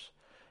 5 years.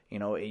 You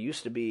know, it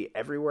used to be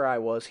everywhere I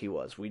was, he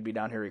was. We'd be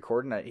down here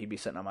recording, he'd be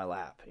sitting on my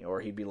lap,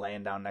 or he'd be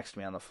laying down next to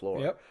me on the floor.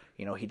 Yep.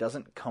 You know, he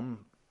doesn't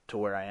come to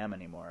where I am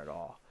anymore at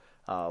all.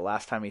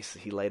 Last time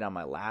he laid on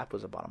my lap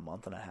was about a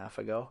month and a half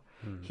ago.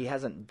 He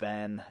hasn't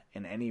been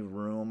in any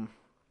room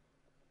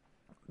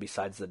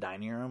besides the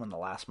dining room in the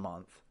last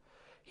month.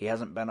 He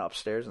hasn't been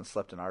upstairs and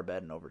slept in our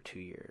bed in over 2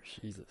 years.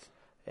 Jesus.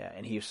 Yeah,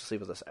 and he used to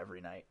sleep with us every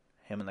night.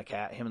 Him and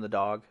the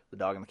dog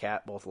and the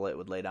cat both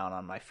would lay down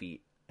on my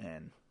feet,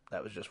 and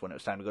that was just when it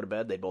was time to go to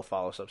bed, they'd both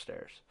follow us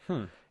upstairs.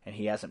 And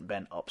he hasn't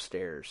been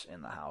upstairs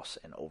in the house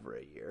in over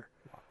a year.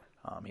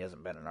 Wow. He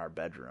hasn't been in our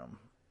bedroom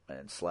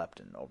and slept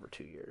in over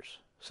 2 years,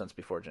 since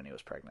before Jenny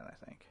was pregnant,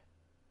 I think.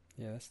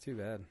 Yeah, that's too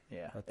bad.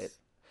 Yeah,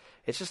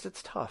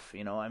 it's tough,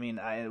 you know. I mean,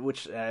 I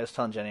was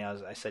telling Jenny,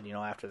 I said, you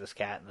know, after this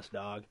cat and this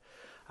dog,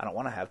 I don't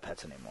want to have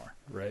pets anymore,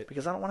 right?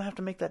 Because I don't want to have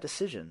to make that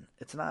decision.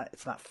 It's not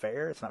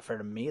fair. It's not fair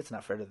to me. It's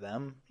not fair to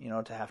them, you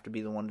know, to have to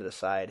be the one to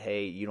decide,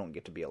 hey, you don't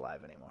get to be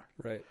alive anymore,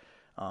 right?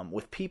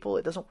 With people,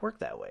 it doesn't work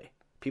that way.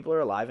 People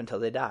are alive until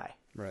they die,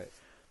 right?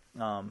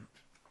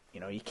 You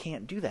know, you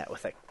can't do that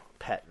with a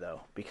pet though,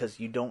 because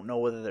you don't know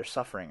whether they're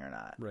suffering or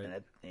not, right?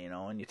 And you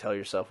know, and you tell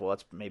yourself, well,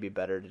 it's maybe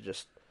better to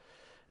just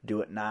do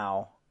it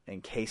now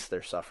in case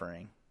they're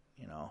suffering,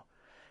 you know.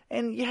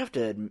 And you have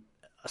to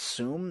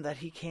assume that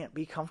he can't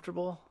be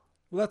comfortable.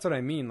 Well, that's what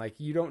I mean. Like,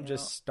 you don't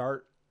just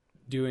start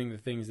doing the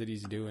things that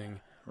he's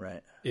doing,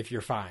 right? If you're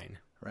fine,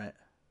 right?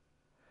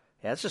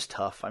 Yeah, it's just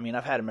tough. I mean,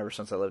 I've had him ever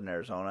since I lived in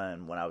Arizona,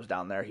 and when I was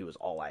down there, he was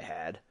all I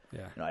had.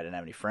 Yeah. You know, I didn't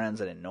have any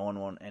friends. I didn't know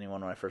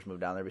anyone when I first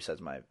moved down there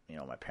besides my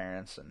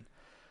parents and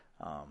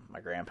my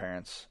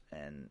grandparents,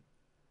 and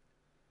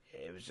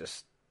it was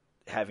just,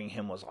 having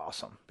him was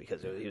awesome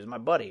because he was my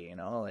buddy, you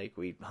know, like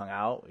we hung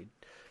out, we'd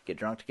get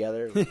drunk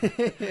together,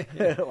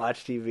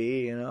 watch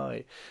TV, you know.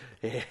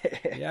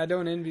 Yeah, I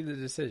don't envy the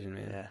decision,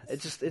 man. Yeah, it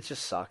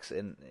just sucks,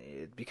 and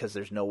because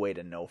there's no way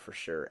to know for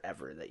sure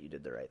ever that you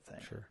did the right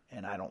thing. Sure.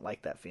 And I don't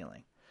like that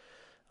feeling.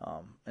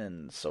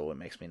 And so it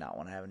makes me not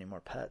want to have any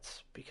more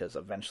pets, because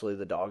eventually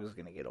the dog is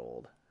going to get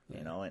old.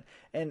 you know.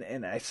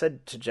 And I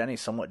said to Jenny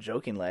somewhat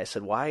jokingly, I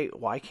said,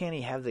 why can't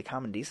he have the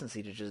common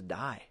decency to just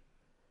die?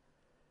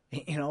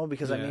 You know,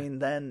 because I mean,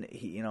 then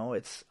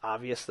it's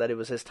obvious that it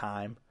was his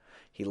time.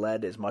 He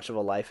led as much of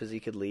a life as he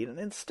could lead, and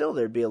then still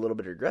there'd be a little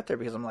bit of regret there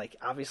because I'm like,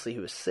 obviously he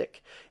was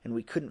sick, and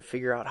we couldn't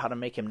figure out how to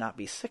make him not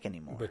be sick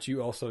anymore. But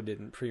you also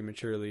didn't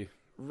prematurely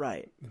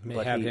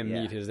have him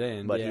meet his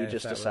end. But he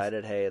just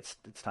decided, hey, it's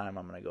time.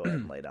 I'm going to go ahead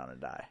and lay down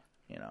and die.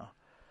 You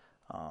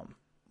know,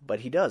 but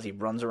he does. He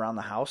runs around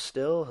the house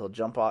still. He'll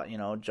jump up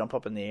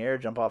in the air,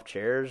 jump off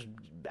chairs,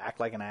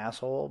 act like an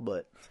asshole.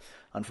 But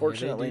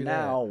unfortunately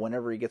now,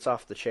 whenever he gets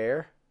off the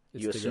chair,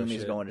 you assume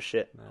he's going to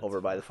shit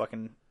over by the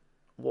fucking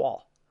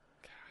wall.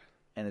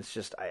 And it's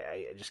just,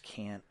 I just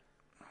can't,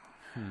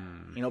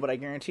 you know, but I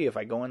guarantee if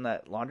I go in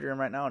that laundry room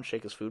right now and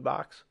shake his food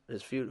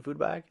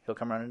bag, he'll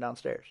come running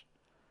downstairs.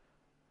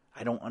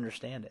 I don't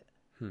understand it.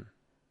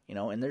 You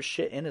know, and there's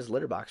shit in his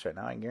litter box right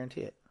now, I can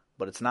guarantee it.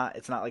 But it's not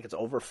like it's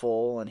over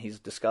full and he's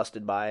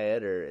disgusted by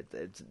it, or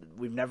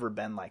we've never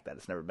been like that.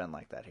 It's never been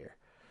like that here.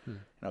 You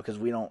know, because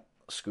we don't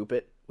scoop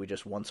it. We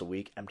just once a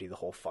week empty the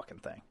whole fucking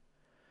thing.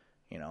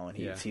 You know,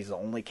 and he's the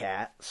only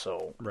cat,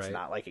 so it's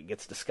not like it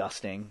gets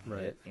disgusting.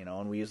 Right. You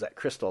know, and we use that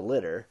crystal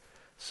litter,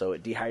 so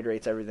it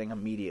dehydrates everything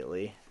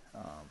immediately.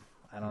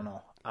 I don't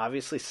know.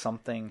 Obviously,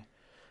 something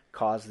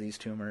caused these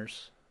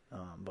tumors,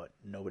 but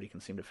nobody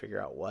can seem to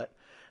figure out what.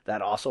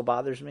 That also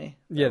bothers me.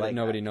 Yeah, that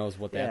nobody knows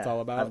what that's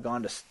all about.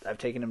 I've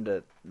taken him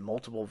to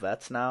multiple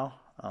vets now.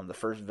 The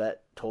first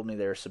vet told me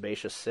they were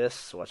sebaceous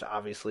cysts, which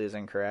obviously is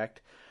incorrect.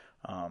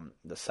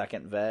 The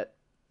second vet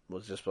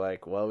was just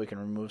like, well, we can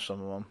remove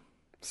some of them.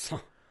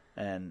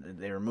 And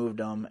they removed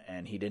him,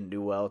 and he didn't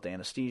do well with the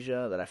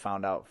anesthesia. That I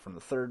found out from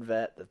the third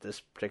vet, that this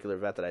particular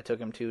vet that I took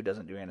him to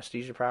doesn't do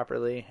anesthesia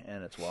properly,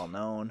 and it's well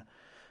known.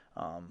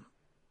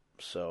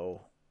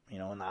 So, you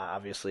know, and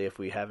obviously if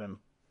we have him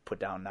put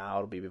down now,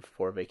 it'll be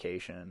before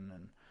vacation,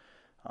 and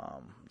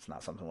it's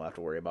not something we'll have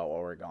to worry about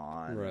while we're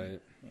gone. Right.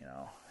 You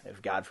know,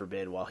 if God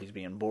forbid while he's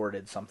being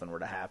boarded something were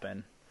to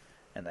happen,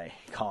 and they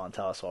call and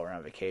tell us while we're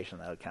on vacation,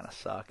 that would kind of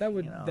suck. That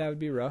would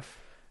be rough.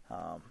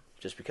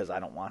 Just because I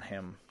don't want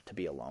him to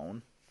be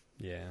alone.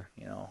 Yeah.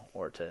 You know,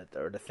 or to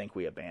think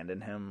we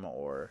abandoned him,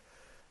 or,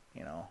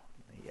 you know,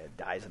 he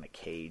dies in a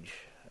cage.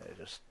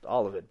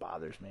 All of it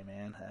bothers me,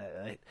 man.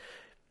 It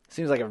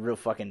seems like a real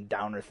fucking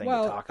downer thing to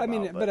talk about. I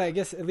mean, but I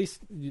guess at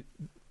least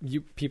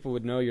you people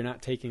would know you're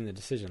not taking the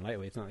decision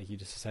lightly. It's not like you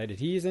just decided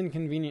he's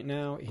inconvenient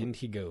now and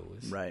he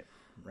goes. Right.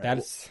 That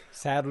is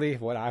sadly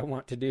what I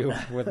want to do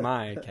with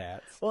my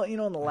cats. Well, you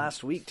know, in the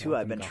last week, too,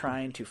 I've been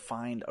trying to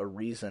find a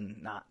reason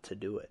not to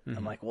do it.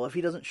 I'm like, well, if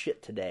he doesn't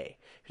shit today,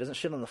 if he doesn't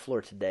shit on the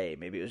floor today,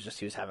 maybe it was just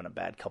he was having a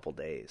bad couple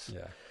days.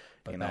 Yeah.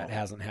 But you that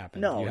hasn't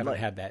happened. No. You haven't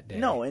had that day.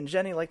 No, and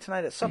Jenny, like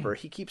tonight at supper,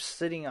 he keeps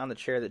sitting on the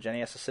chair that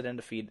Jenny has to sit in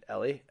to feed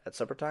Ellie at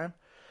supper time.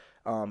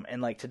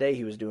 And like today,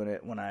 he was doing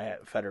it when I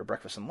fed her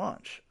breakfast and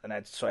lunch.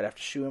 And so I'd have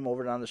to shoo him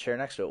over on the chair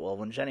next to it. Well,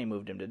 when Jenny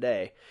moved him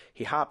today,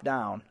 he hopped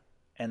down.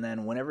 And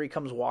then whenever he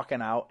comes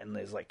walking out and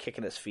is like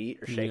kicking his feet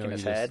or shaking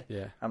his head,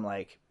 I'm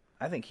like,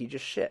 I think he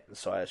just shit. And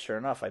so sure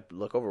enough, I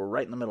look over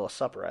right in the middle of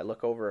supper. I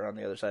look over on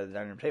the other side of the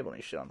dining room table and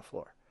he shit on the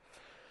floor.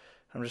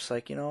 I'm just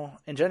like, you know,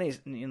 and Jenny's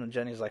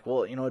like,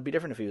 well, you know, it'd be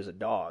different if he was a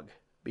dog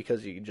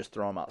because you could just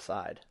throw him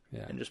outside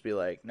and just be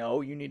like,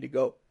 no, you need to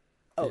go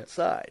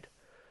outside.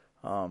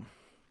 I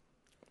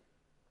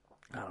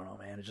don't know,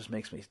 man. It just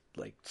makes me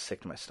like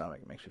sick to my stomach.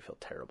 It makes me feel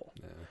terrible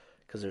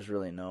because there's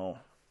really no.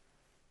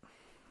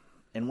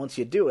 And once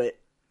you do it,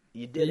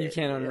 you did it. You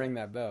can't unring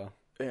that bell.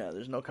 Yeah,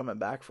 there's no coming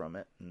back from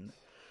it. And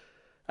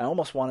I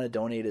almost want to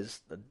donate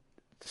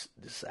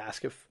just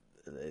ask if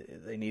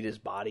they need his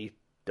body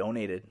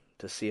donated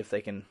to see if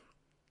they can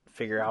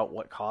figure out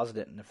what caused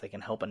it and if they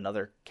can help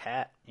another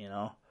cat, you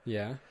know?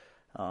 Yeah.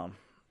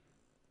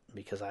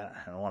 Because I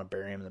don't want to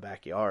bury him in the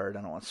backyard.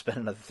 I don't want to spend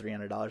another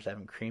 $300 to have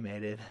him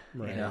cremated.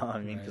 Right, you know, I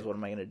mean, because what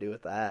am I going to do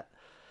with that?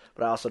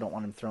 But I also don't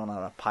want him thrown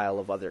on a pile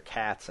of other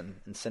cats and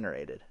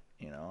incinerated.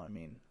 You know, I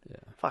mean,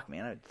 fuck,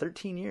 man, I had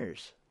 13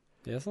 years.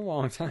 Yeah, it's a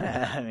long time.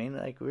 I mean,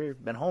 like, we've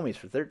been homies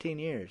for 13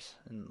 years,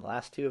 and the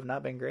last 2 have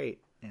not been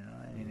great. You know,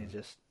 I mean, it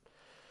just...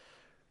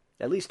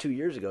 At least 2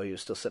 years ago, he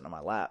was still sitting on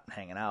my lap,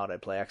 hanging out.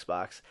 I'd play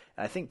Xbox,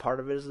 and I think part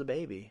of it is the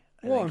baby.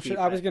 I'm sure.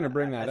 I was going to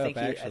bring that up,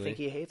 actually. I think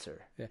he hates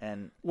her. Yeah.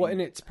 And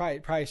it's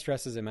probably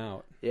stresses him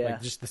out. Yeah.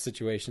 Like, just the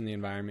situation, the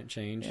environment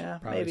change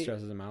probably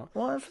stresses him out.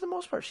 Well, and for the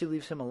most part, she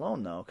leaves him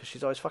alone, though, because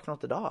she's always fucking with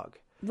the dog.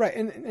 Right,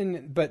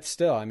 but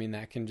still, I mean,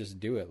 that can just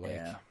do it.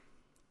 Like,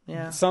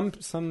 yeah. Some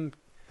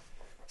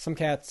some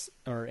cats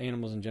or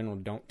animals in general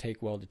don't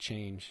take well to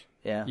change.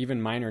 Yeah.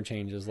 Even minor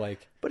changes,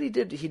 like. But he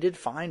did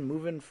fine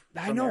moving from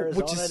I know,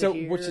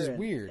 Arizona which is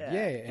weird.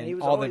 Yeah. And he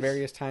was all the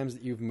various times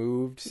that you've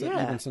moved. So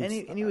even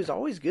since, and he was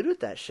always good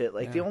with that shit.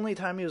 Like the only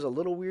time he was a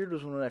little weird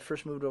was when I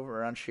first moved over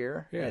around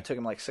Shearer. Yeah. And it took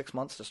him like 6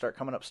 months to start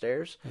coming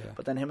upstairs. Yeah.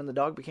 But then him and the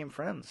dog became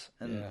friends.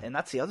 And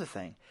that's the other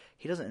thing.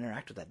 He doesn't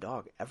interact with that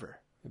dog ever.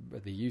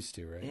 But they used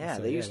to, right? Yeah,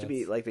 so, they used to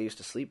be, like, they used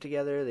to sleep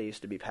together. They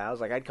used to be pals.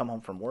 Like, I'd come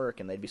home from work,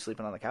 and they'd be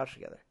sleeping on the couch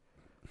together.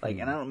 Like,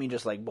 and I don't mean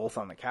just like both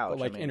on the couch. But,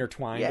 like, I mean,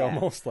 intertwined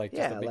almost, like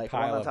just a big like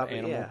pile one on of top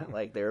animal. Yeah,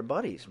 like they were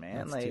buddies, man.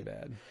 That's like, too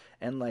bad.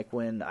 And like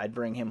when I'd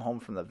bring him home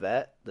from the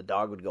vet, the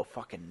dog would go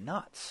fucking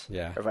nuts.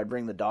 Yeah. Or if I'd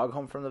bring the dog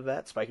home from the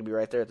vet, Spike would be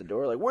right there at the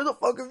door, like, "Where the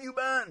fuck have you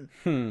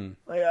been?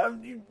 Like,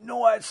 you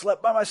know, I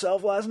slept by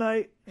myself last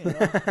night." You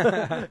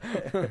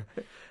know?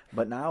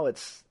 But now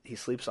he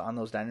sleeps on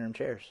those dining room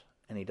chairs,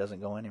 and he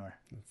doesn't go anywhere.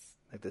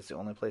 Like that's the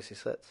only place he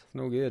sits. It's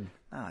no good.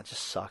 Nah, it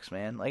just sucks,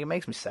 man. Like it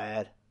makes me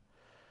sad.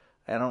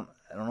 I don't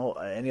know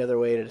any other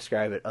way to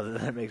describe it other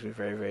than it makes me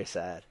very, very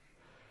sad.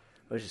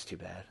 Which is too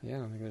bad. Yeah, I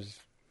don't think there's...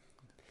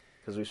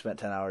 Because we spent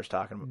 10 hours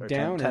talking, or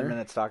 10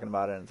 minutes talking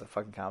about it, and it's a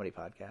fucking comedy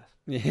podcast.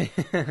 Yeah.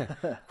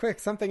 Quick,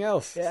 something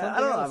else. Yeah, something I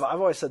don't know. else.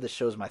 I've always said this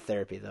show's my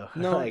therapy, though.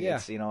 No, like, yeah.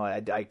 It's, you know,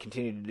 I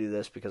continue to do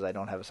this because I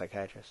don't have a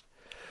psychiatrist.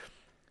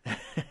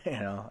 You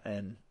know,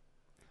 and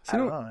So I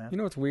don't know, man. You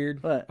know what's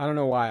weird? What? I don't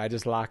know why. I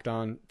just locked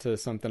on to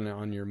something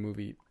on your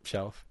movie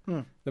shelf.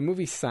 The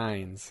movie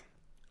Signs.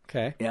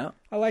 Okay. Yeah.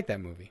 I like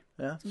that movie.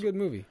 Yeah. It's a good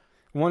movie.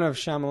 One of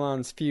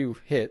Shyamalan's few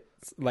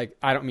hits. Like,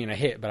 I don't mean a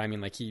hit, but I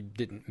mean like he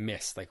didn't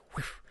miss. Like,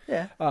 whew.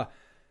 Yeah.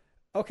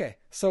 Okay,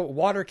 so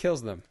water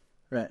kills them.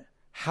 Right.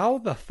 How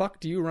the fuck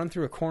do you run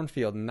through a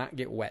cornfield and not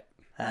get wet?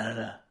 I don't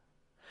know.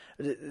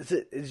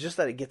 It's just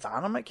that it gets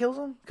on him, it kills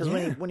him? Because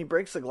when he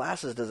breaks the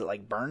glasses, does it,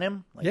 like, burn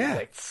him? Like, Yeah.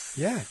 Like,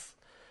 Yeah.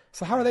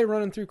 So how are they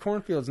running through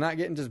cornfields not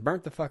getting just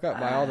burnt the fuck up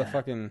by all the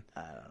fucking...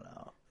 I don't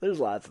know. There's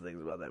lots of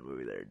things about that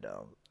movie that are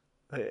dumb.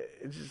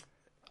 It's just...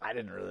 I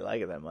didn't really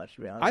like it that much,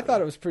 to be honest. I thought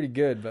it was pretty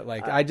good, but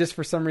like I just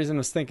for some reason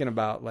was thinking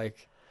about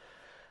like...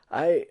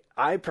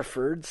 I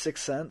preferred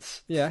Sixth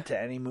Sense to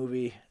any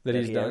movie that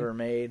he's he done. ever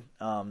made.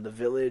 The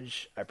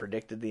Village, I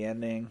predicted the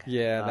ending.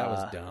 Yeah, that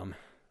was dumb.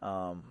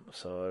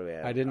 So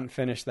yeah, I didn't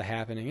finish The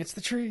Happening. It's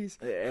the trees.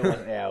 It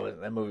wasn't,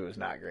 that movie was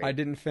not great. I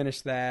didn't finish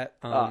that.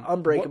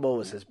 Unbreakable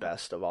was his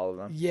best of all of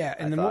them. Yeah,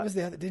 and then what was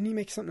the other? Didn't he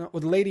make something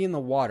with Lady in the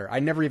Water? I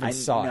never even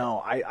saw it.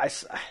 No,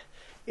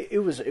 it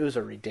was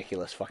a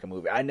ridiculous fucking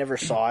movie. I never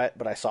saw it,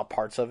 but I saw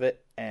parts of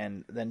it,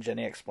 and then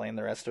Jenny explained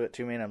the rest of it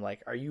to me, and I'm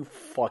like, "Are you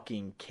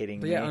fucking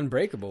kidding me?" Yeah,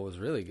 Unbreakable was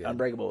really good.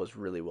 Unbreakable was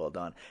really well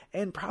done,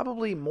 and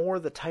probably more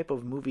the type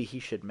of movie he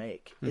should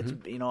make. It's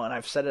and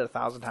I've said it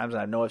 1,000 times,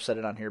 and I know I've said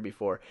it on here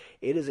before.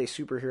 It is a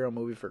superhero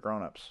movie for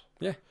grown-ups.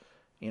 Yeah.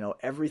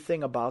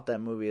 Everything about that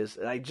movie is...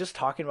 just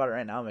talking about it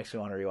right now makes me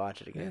want to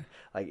rewatch it again.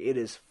 Yeah. Like, it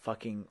is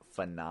fucking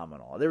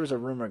phenomenal. There was a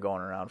rumor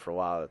going around for a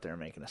while that they were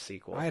making a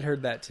sequel. I had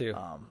heard that, too.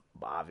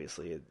 But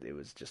obviously, it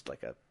was just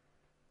like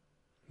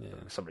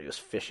somebody was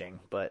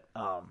fishing. But,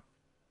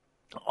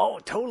 oh,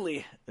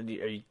 totally.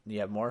 Do you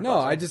have more? No,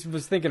 I just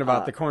was thinking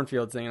about the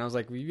cornfield thing, and I was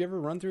like, "Will you ever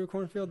run through a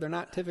cornfield? They're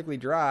not typically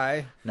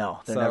dry." No,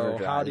 they're so never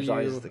dry. How There's do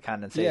always you... the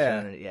condensation.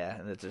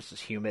 And it's just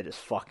as humid as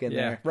fuck in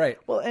there. Right.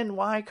 Well, and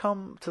why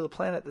come to the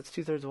planet that's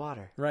 2/3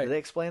 water? Right. Did they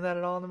explain that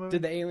at all in the movie?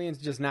 Did the aliens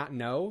just not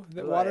know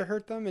that water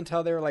hurt them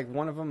until they were like,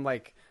 one of them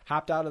like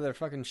hopped out of their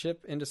fucking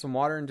ship into some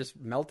water and just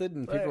melted,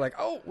 and people were like,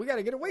 "Oh, we got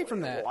to get away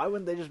from that." Why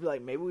wouldn't they just be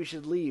like, maybe we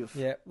should leave?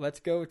 Yeah, let's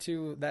go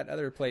to that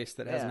other place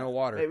that has no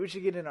water. Maybe we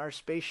should get in our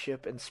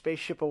spaceship and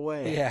spaceship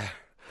away. Yeah.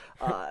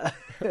 That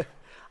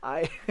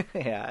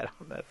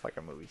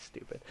fucking movie's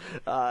stupid.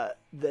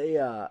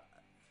 Mad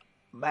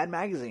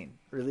Magazine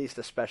released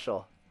a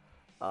special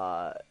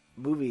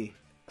movie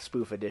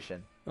spoof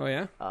edition. Oh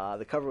yeah.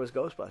 The cover was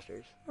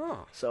Ghostbusters.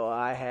 Oh. So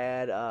I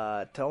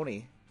had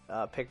Tony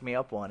pick me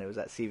up one. It was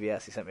at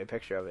CVS. He sent me a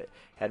picture of it.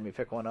 Had him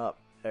pick one up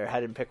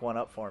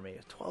for me.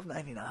 It was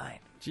 $12.99.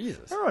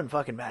 Jesus. Remember when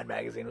fucking Mad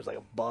Magazine was like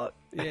 $1?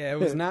 Yeah, it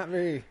was not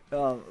very...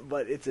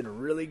 but it's in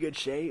really good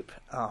shape.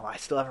 I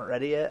still haven't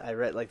read it yet. I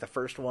read, the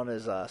first one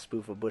is a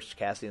spoof of Butch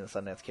Cassidy and the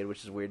Sundance Kid,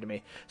 which is weird to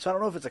me. So I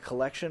don't know if it's a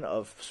collection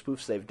of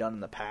spoofs they've done in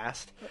the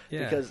past.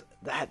 Yeah. Because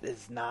that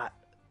is not...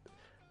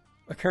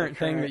 a current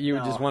thing that you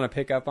would just want to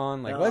pick up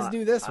on? Like, let's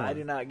do this one. I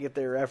do not get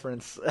their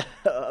reference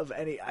of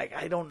any...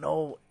 I don't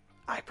know.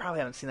 I probably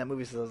haven't seen that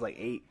movie since I was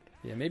 8.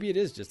 Yeah, maybe it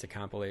is just a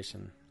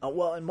compilation.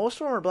 Well, and most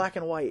of them are black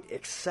and white,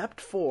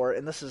 except for,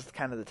 and this is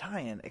kind of the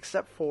tie-in,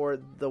 except for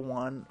the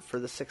one for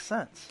The Sixth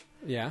Sense.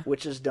 Yeah.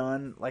 Which is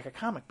done like a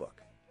comic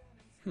book.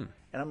 And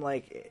I'm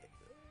like,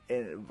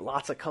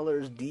 lots of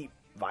colors, deep,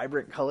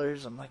 vibrant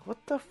colors. I'm like, what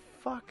the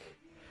fuck?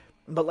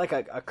 But like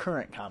a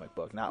current comic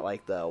book, not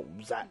like the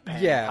Zap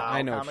Pan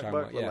I know comic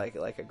book, but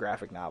like a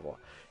graphic novel.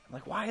 I'm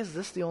like, why is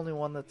this the only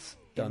one that's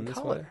done in this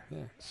color? way?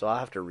 Yeah. So I'll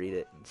have to read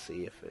it and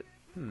see if it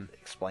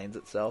explains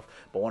itself.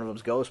 But one of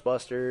them's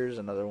Ghostbusters.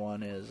 Another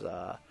one is,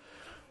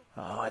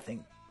 I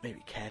think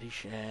maybe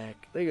Caddyshack.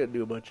 They got to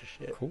do a bunch of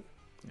shit. Cool.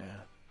 Yeah.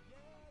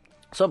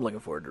 So I'm looking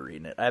forward to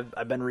reading it.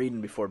 I've been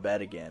reading before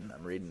bed again.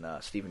 I'm reading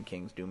Stephen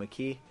King's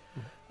Doohickey.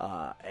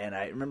 And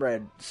I remember I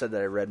had said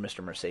that I read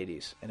Mr.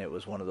 Mercedes, and it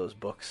was one of those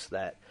books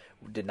that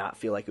did not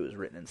feel like it was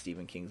written in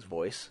Stephen King's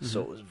voice,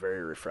 so it was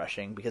very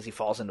refreshing because he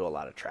falls into a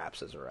lot of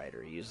traps as a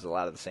writer. He uses a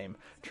lot of the same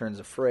turns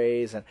of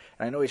phrase, and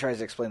I know he tries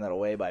to explain that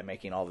away by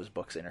making all of his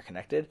books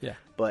interconnected,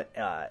 but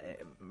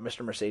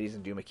Mr. Mercedes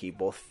and Doohickey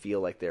both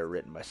feel like they're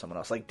written by someone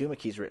else. Like,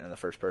 Doohickey's written in the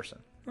first person,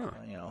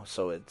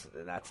 so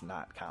that's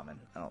not common,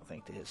 I don't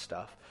think, to his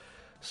stuff.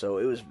 So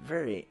it was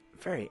very,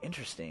 very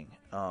interesting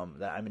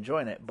that I'm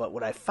enjoying it. But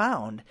what I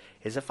found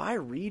is if I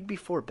read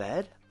before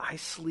bed, I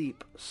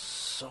sleep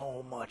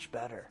so much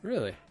better.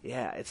 Really?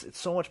 Yeah, it's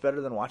so much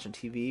better than watching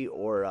TV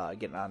or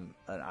getting on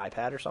an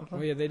iPad or something.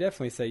 Oh, yeah, they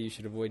definitely say you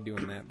should avoid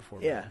doing that before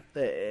bed.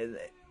 Yeah,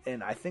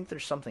 and I think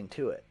there's something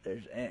to it.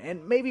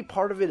 And maybe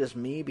part of it is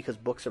me because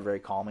books are very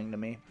calming to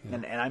me. Yeah.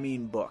 And I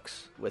mean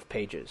books with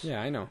pages.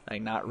 Yeah, I know.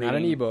 Like not reading.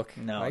 Not an ebook.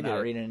 No,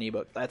 not reading an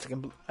ebook.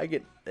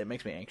 It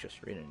makes me anxious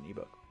reading an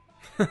ebook.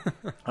 I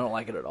don't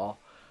like it at all.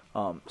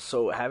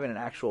 So having an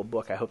actual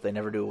book, I hope they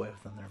never do away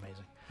with them. They're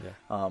amazing.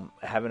 Yeah.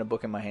 Having a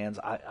book in my hands,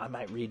 I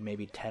might read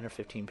maybe 10 or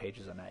 15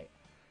 pages a night.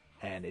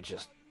 And it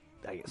just...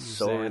 I get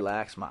so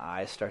relaxed, my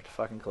eyes start to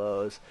fucking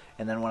close,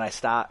 and then when I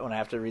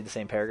have to read the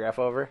same paragraph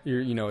over,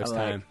 you know it's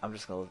time. I'm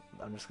just gonna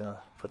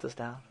put this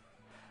down.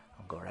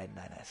 I'll go right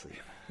night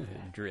sleep,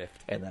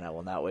 drift, and then I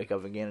will not wake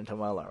up again until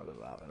my alarm goes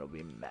off. It'll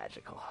be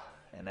magical,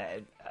 and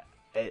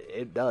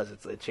it does.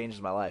 It changes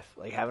my life.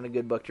 Like having a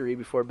good book to read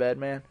before bed,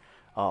 man.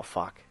 Oh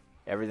fuck,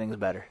 everything's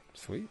better.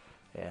 Sweet.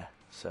 Yeah.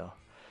 So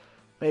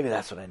maybe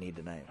that's what I need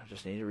tonight. I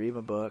just need to read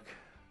my book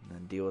and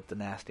then deal with the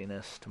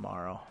nastiness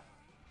tomorrow.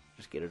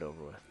 Just get it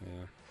over with.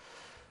 Yeah.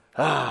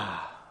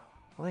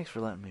 Well, thanks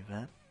for letting me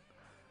vent.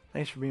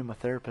 Thanks for being my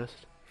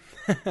therapist.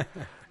 This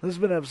has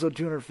been episode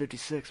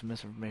 256 of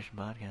Misinformation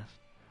Podcast.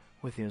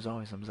 With you as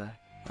always, I'm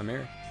Zach. I'm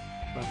Eric.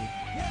 Love you.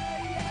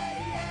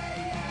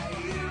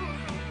 You,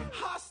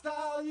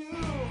 hostile you.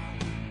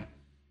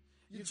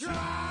 You're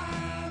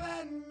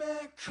driving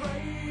me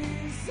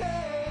crazy.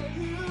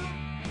 You,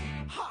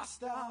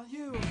 hostile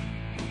you.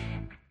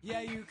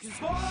 Yeah, you can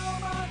spoil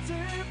my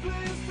day,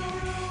 please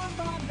don't ruin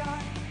my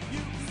night. You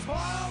can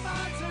spoil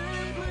my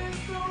day,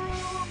 please don't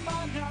ruin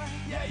my night.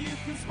 Yeah, you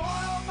can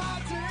spoil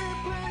my day,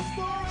 please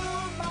don't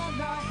ruin my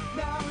night.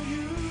 Now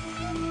you,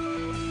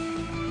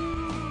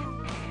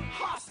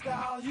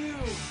 hostile you.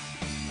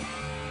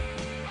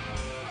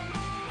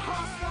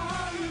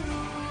 Hostile you.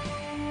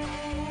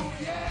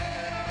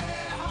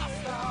 Yeah,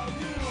 hostile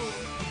you.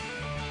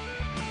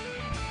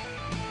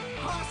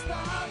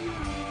 Hostile you.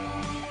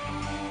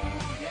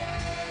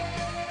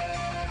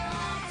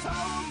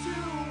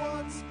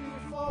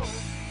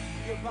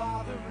 You're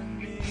bothering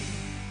me.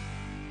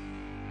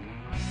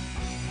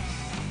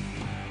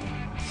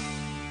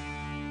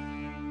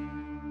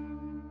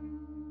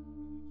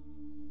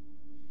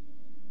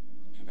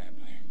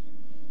 Vampire,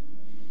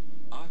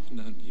 I've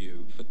known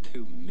you for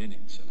 2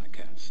 minutes and I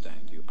can't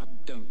stand you. I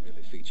don't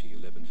really feature you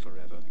living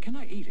forever. Can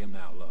I eat him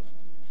now, love?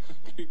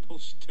 People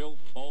still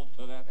fall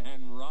for that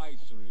Anne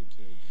Rice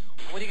routine.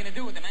 What are you going to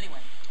do with him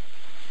anyway?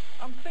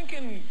 I'm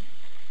thinking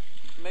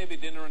maybe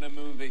dinner and a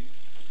movie.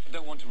 I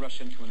don't want to rush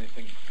into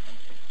anything.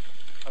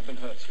 I've been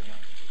hurt, you know.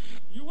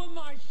 You were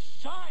my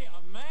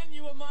sire, man.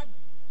 You were my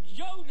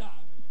Yoda.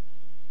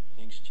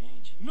 Things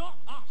change. Not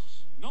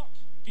us. Not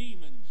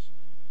demons.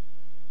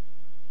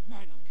 Man,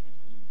 I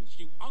can't believe this.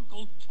 You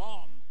Uncle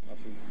Tom.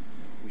 Buffy,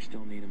 we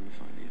still need him to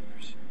find the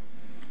others.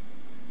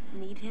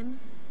 Need him?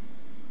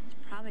 He's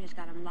probably just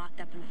got him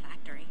locked up in the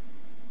factory.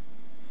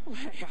 Well,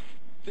 hey, how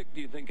thick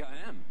do you think I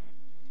am?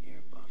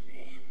 Dear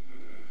Buffy,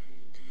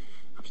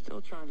 I'm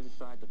still trying to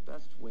decide the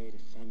best way to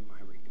send my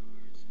regards.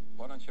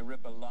 Why don't you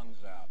rip her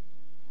lungs out?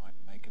 Might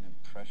make an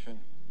impression.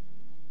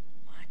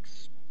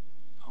 Wax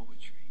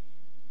poetry.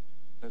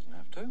 Doesn't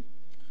have to.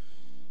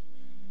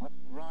 What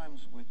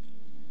rhymes with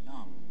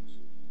lungs?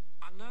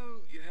 I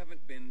know you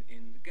haven't been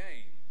in the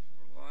game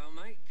for a while,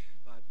 mate,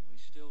 but we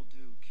still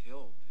do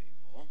kill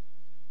people.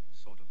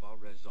 Sort of our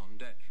raison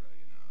d'etre,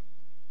 you know.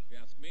 If you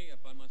ask me, I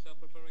find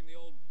myself preferring the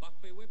old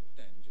Buffy whipped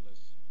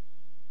Angelus.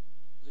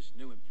 This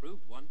new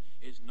improved one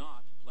is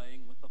not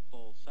playing with the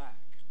full sack.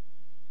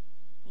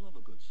 I love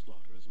a good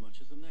slaughter as much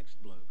as the next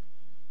bloke.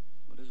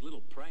 But his little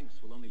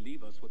pranks will only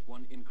leave us with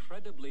one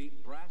incredibly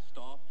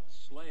brassed-off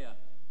slayer.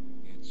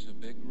 It's a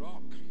big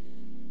rock.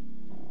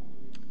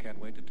 Can't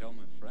wait to tell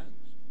my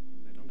friends.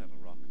 They don't have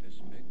a rock this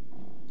big.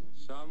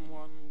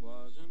 Someone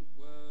wasn't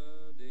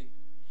worthy.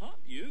 Huh?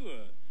 You,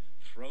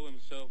 throw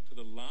himself to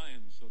the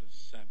lions sort of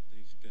sap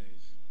these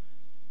days.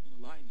 Well,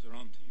 the lions are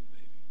onto you,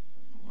 baby.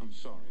 Oh, I'm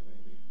sorry,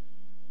 baby.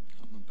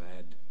 I'm a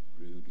bad,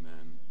 rude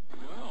man.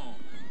 Well,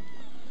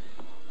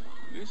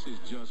 this is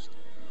just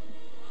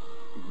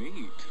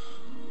meat.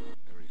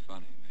 Very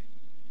funny, mate.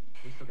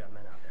 We still got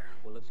men out there.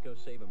 Well, let's go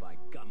save him by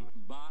gum.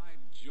 By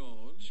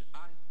George,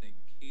 I think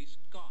he's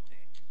got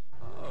it.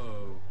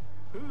 Oh,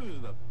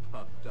 who's the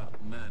puffed up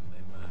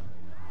manly man?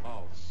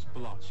 All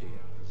splotchy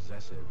and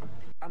possessive.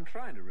 I'm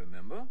trying to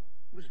remember.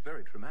 It was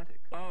very traumatic.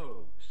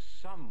 Oh,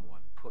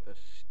 someone put a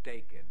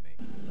stake in me.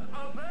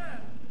 A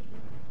bear!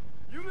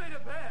 You made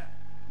a bear!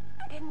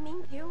 I didn't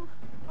mean to.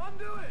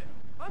 Undo it!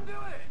 Undo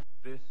it!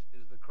 This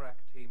is the crack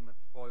team that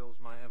foils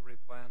my every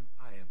plan.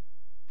 I am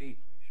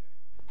deeply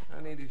shamed.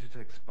 I need you to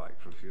take Spike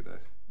for a few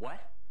days.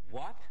 What?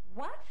 What?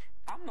 What?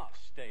 I'm not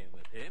staying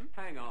with him.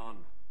 Hang on.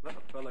 Let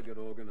the fella get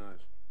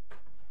organized.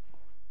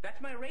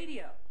 That's my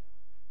radio.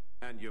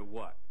 And you're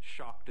what?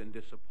 Shocked and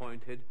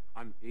disappointed?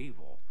 I'm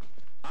evil.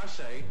 I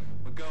say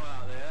we go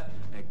out there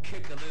and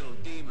kick a little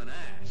demon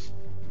ass.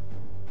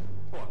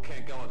 What,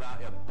 can't go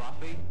without your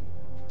Buffy?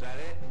 Is that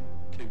it?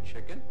 Too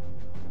chicken?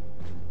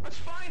 Let's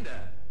find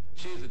her.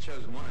 She's the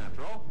chosen one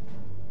after all.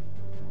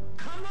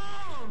 Come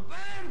on,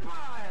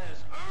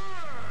 vampires!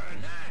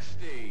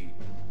 Nasty!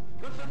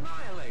 Let's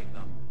annihilate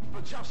them.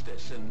 For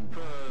justice and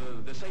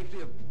for the safety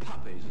of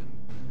puppies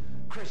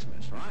and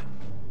Christmas, right?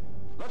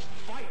 Let's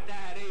fight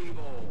that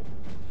evil.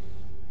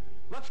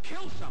 Let's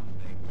kill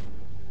something.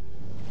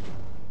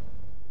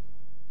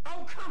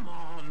 Oh, come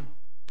on.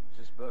 Is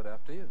this bird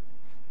after you?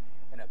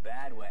 In a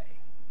bad way,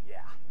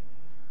 yeah.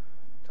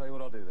 Tell you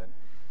what I'll do then.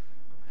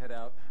 Head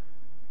out,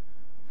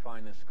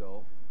 find this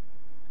girl,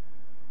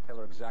 tell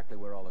her exactly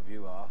where all of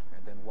you are,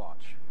 and then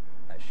watch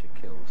as she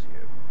kills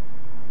you.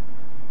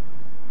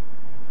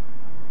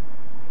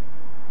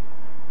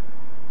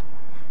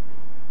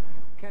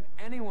 Can't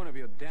any one of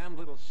your damn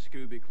little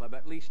Scooby Club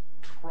at least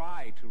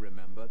try to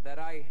remember that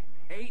I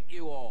hate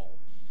you all?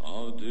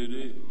 I did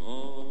it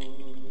my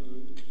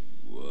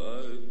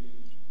way.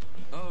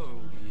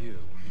 Oh, you.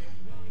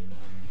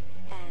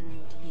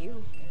 And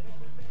you?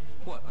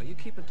 What, are you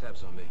keeping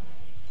tabs on me?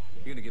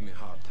 You're gonna give me a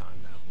hard time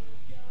now.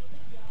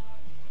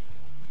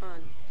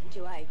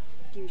 Do I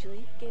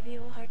usually give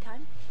you a hard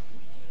time?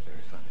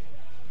 Very funny.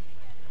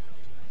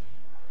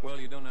 Well,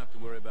 you don't have to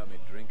worry about me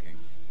drinking.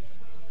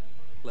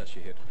 Unless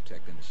you're here to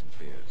protect innocent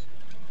peers.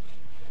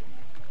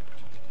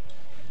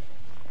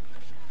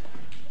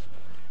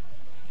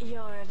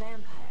 You're a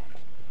vampire.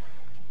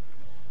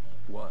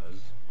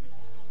 Was.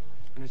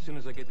 And as soon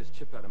as I get this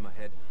chip out of my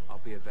head,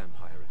 I'll be a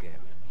vampire again.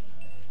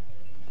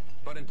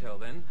 But until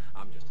then,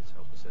 I'm just as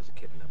helpless as a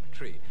kitten up a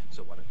tree.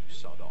 So why don't you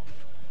sod off?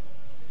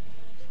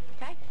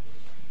 Okay.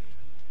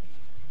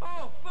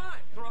 Oh, fine.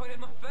 Throw it in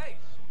my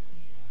face.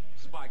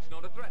 Spike's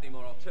not a threat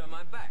anymore. I'll turn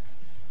my back.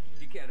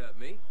 You can't hurt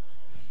me.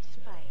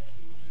 Spike.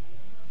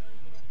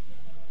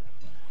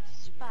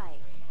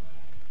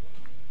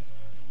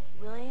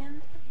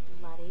 William the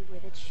Bloody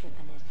with a chip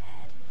in his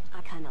head.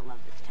 I kind of love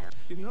this town.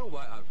 You know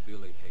why I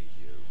really hate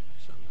you,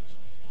 Summers?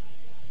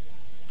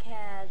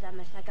 'Cause I'm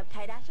a stuck-up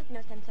tight ass with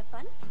no sense of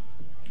fun?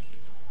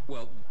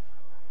 Well,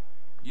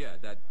 yeah,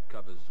 that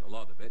covers a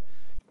lot of it.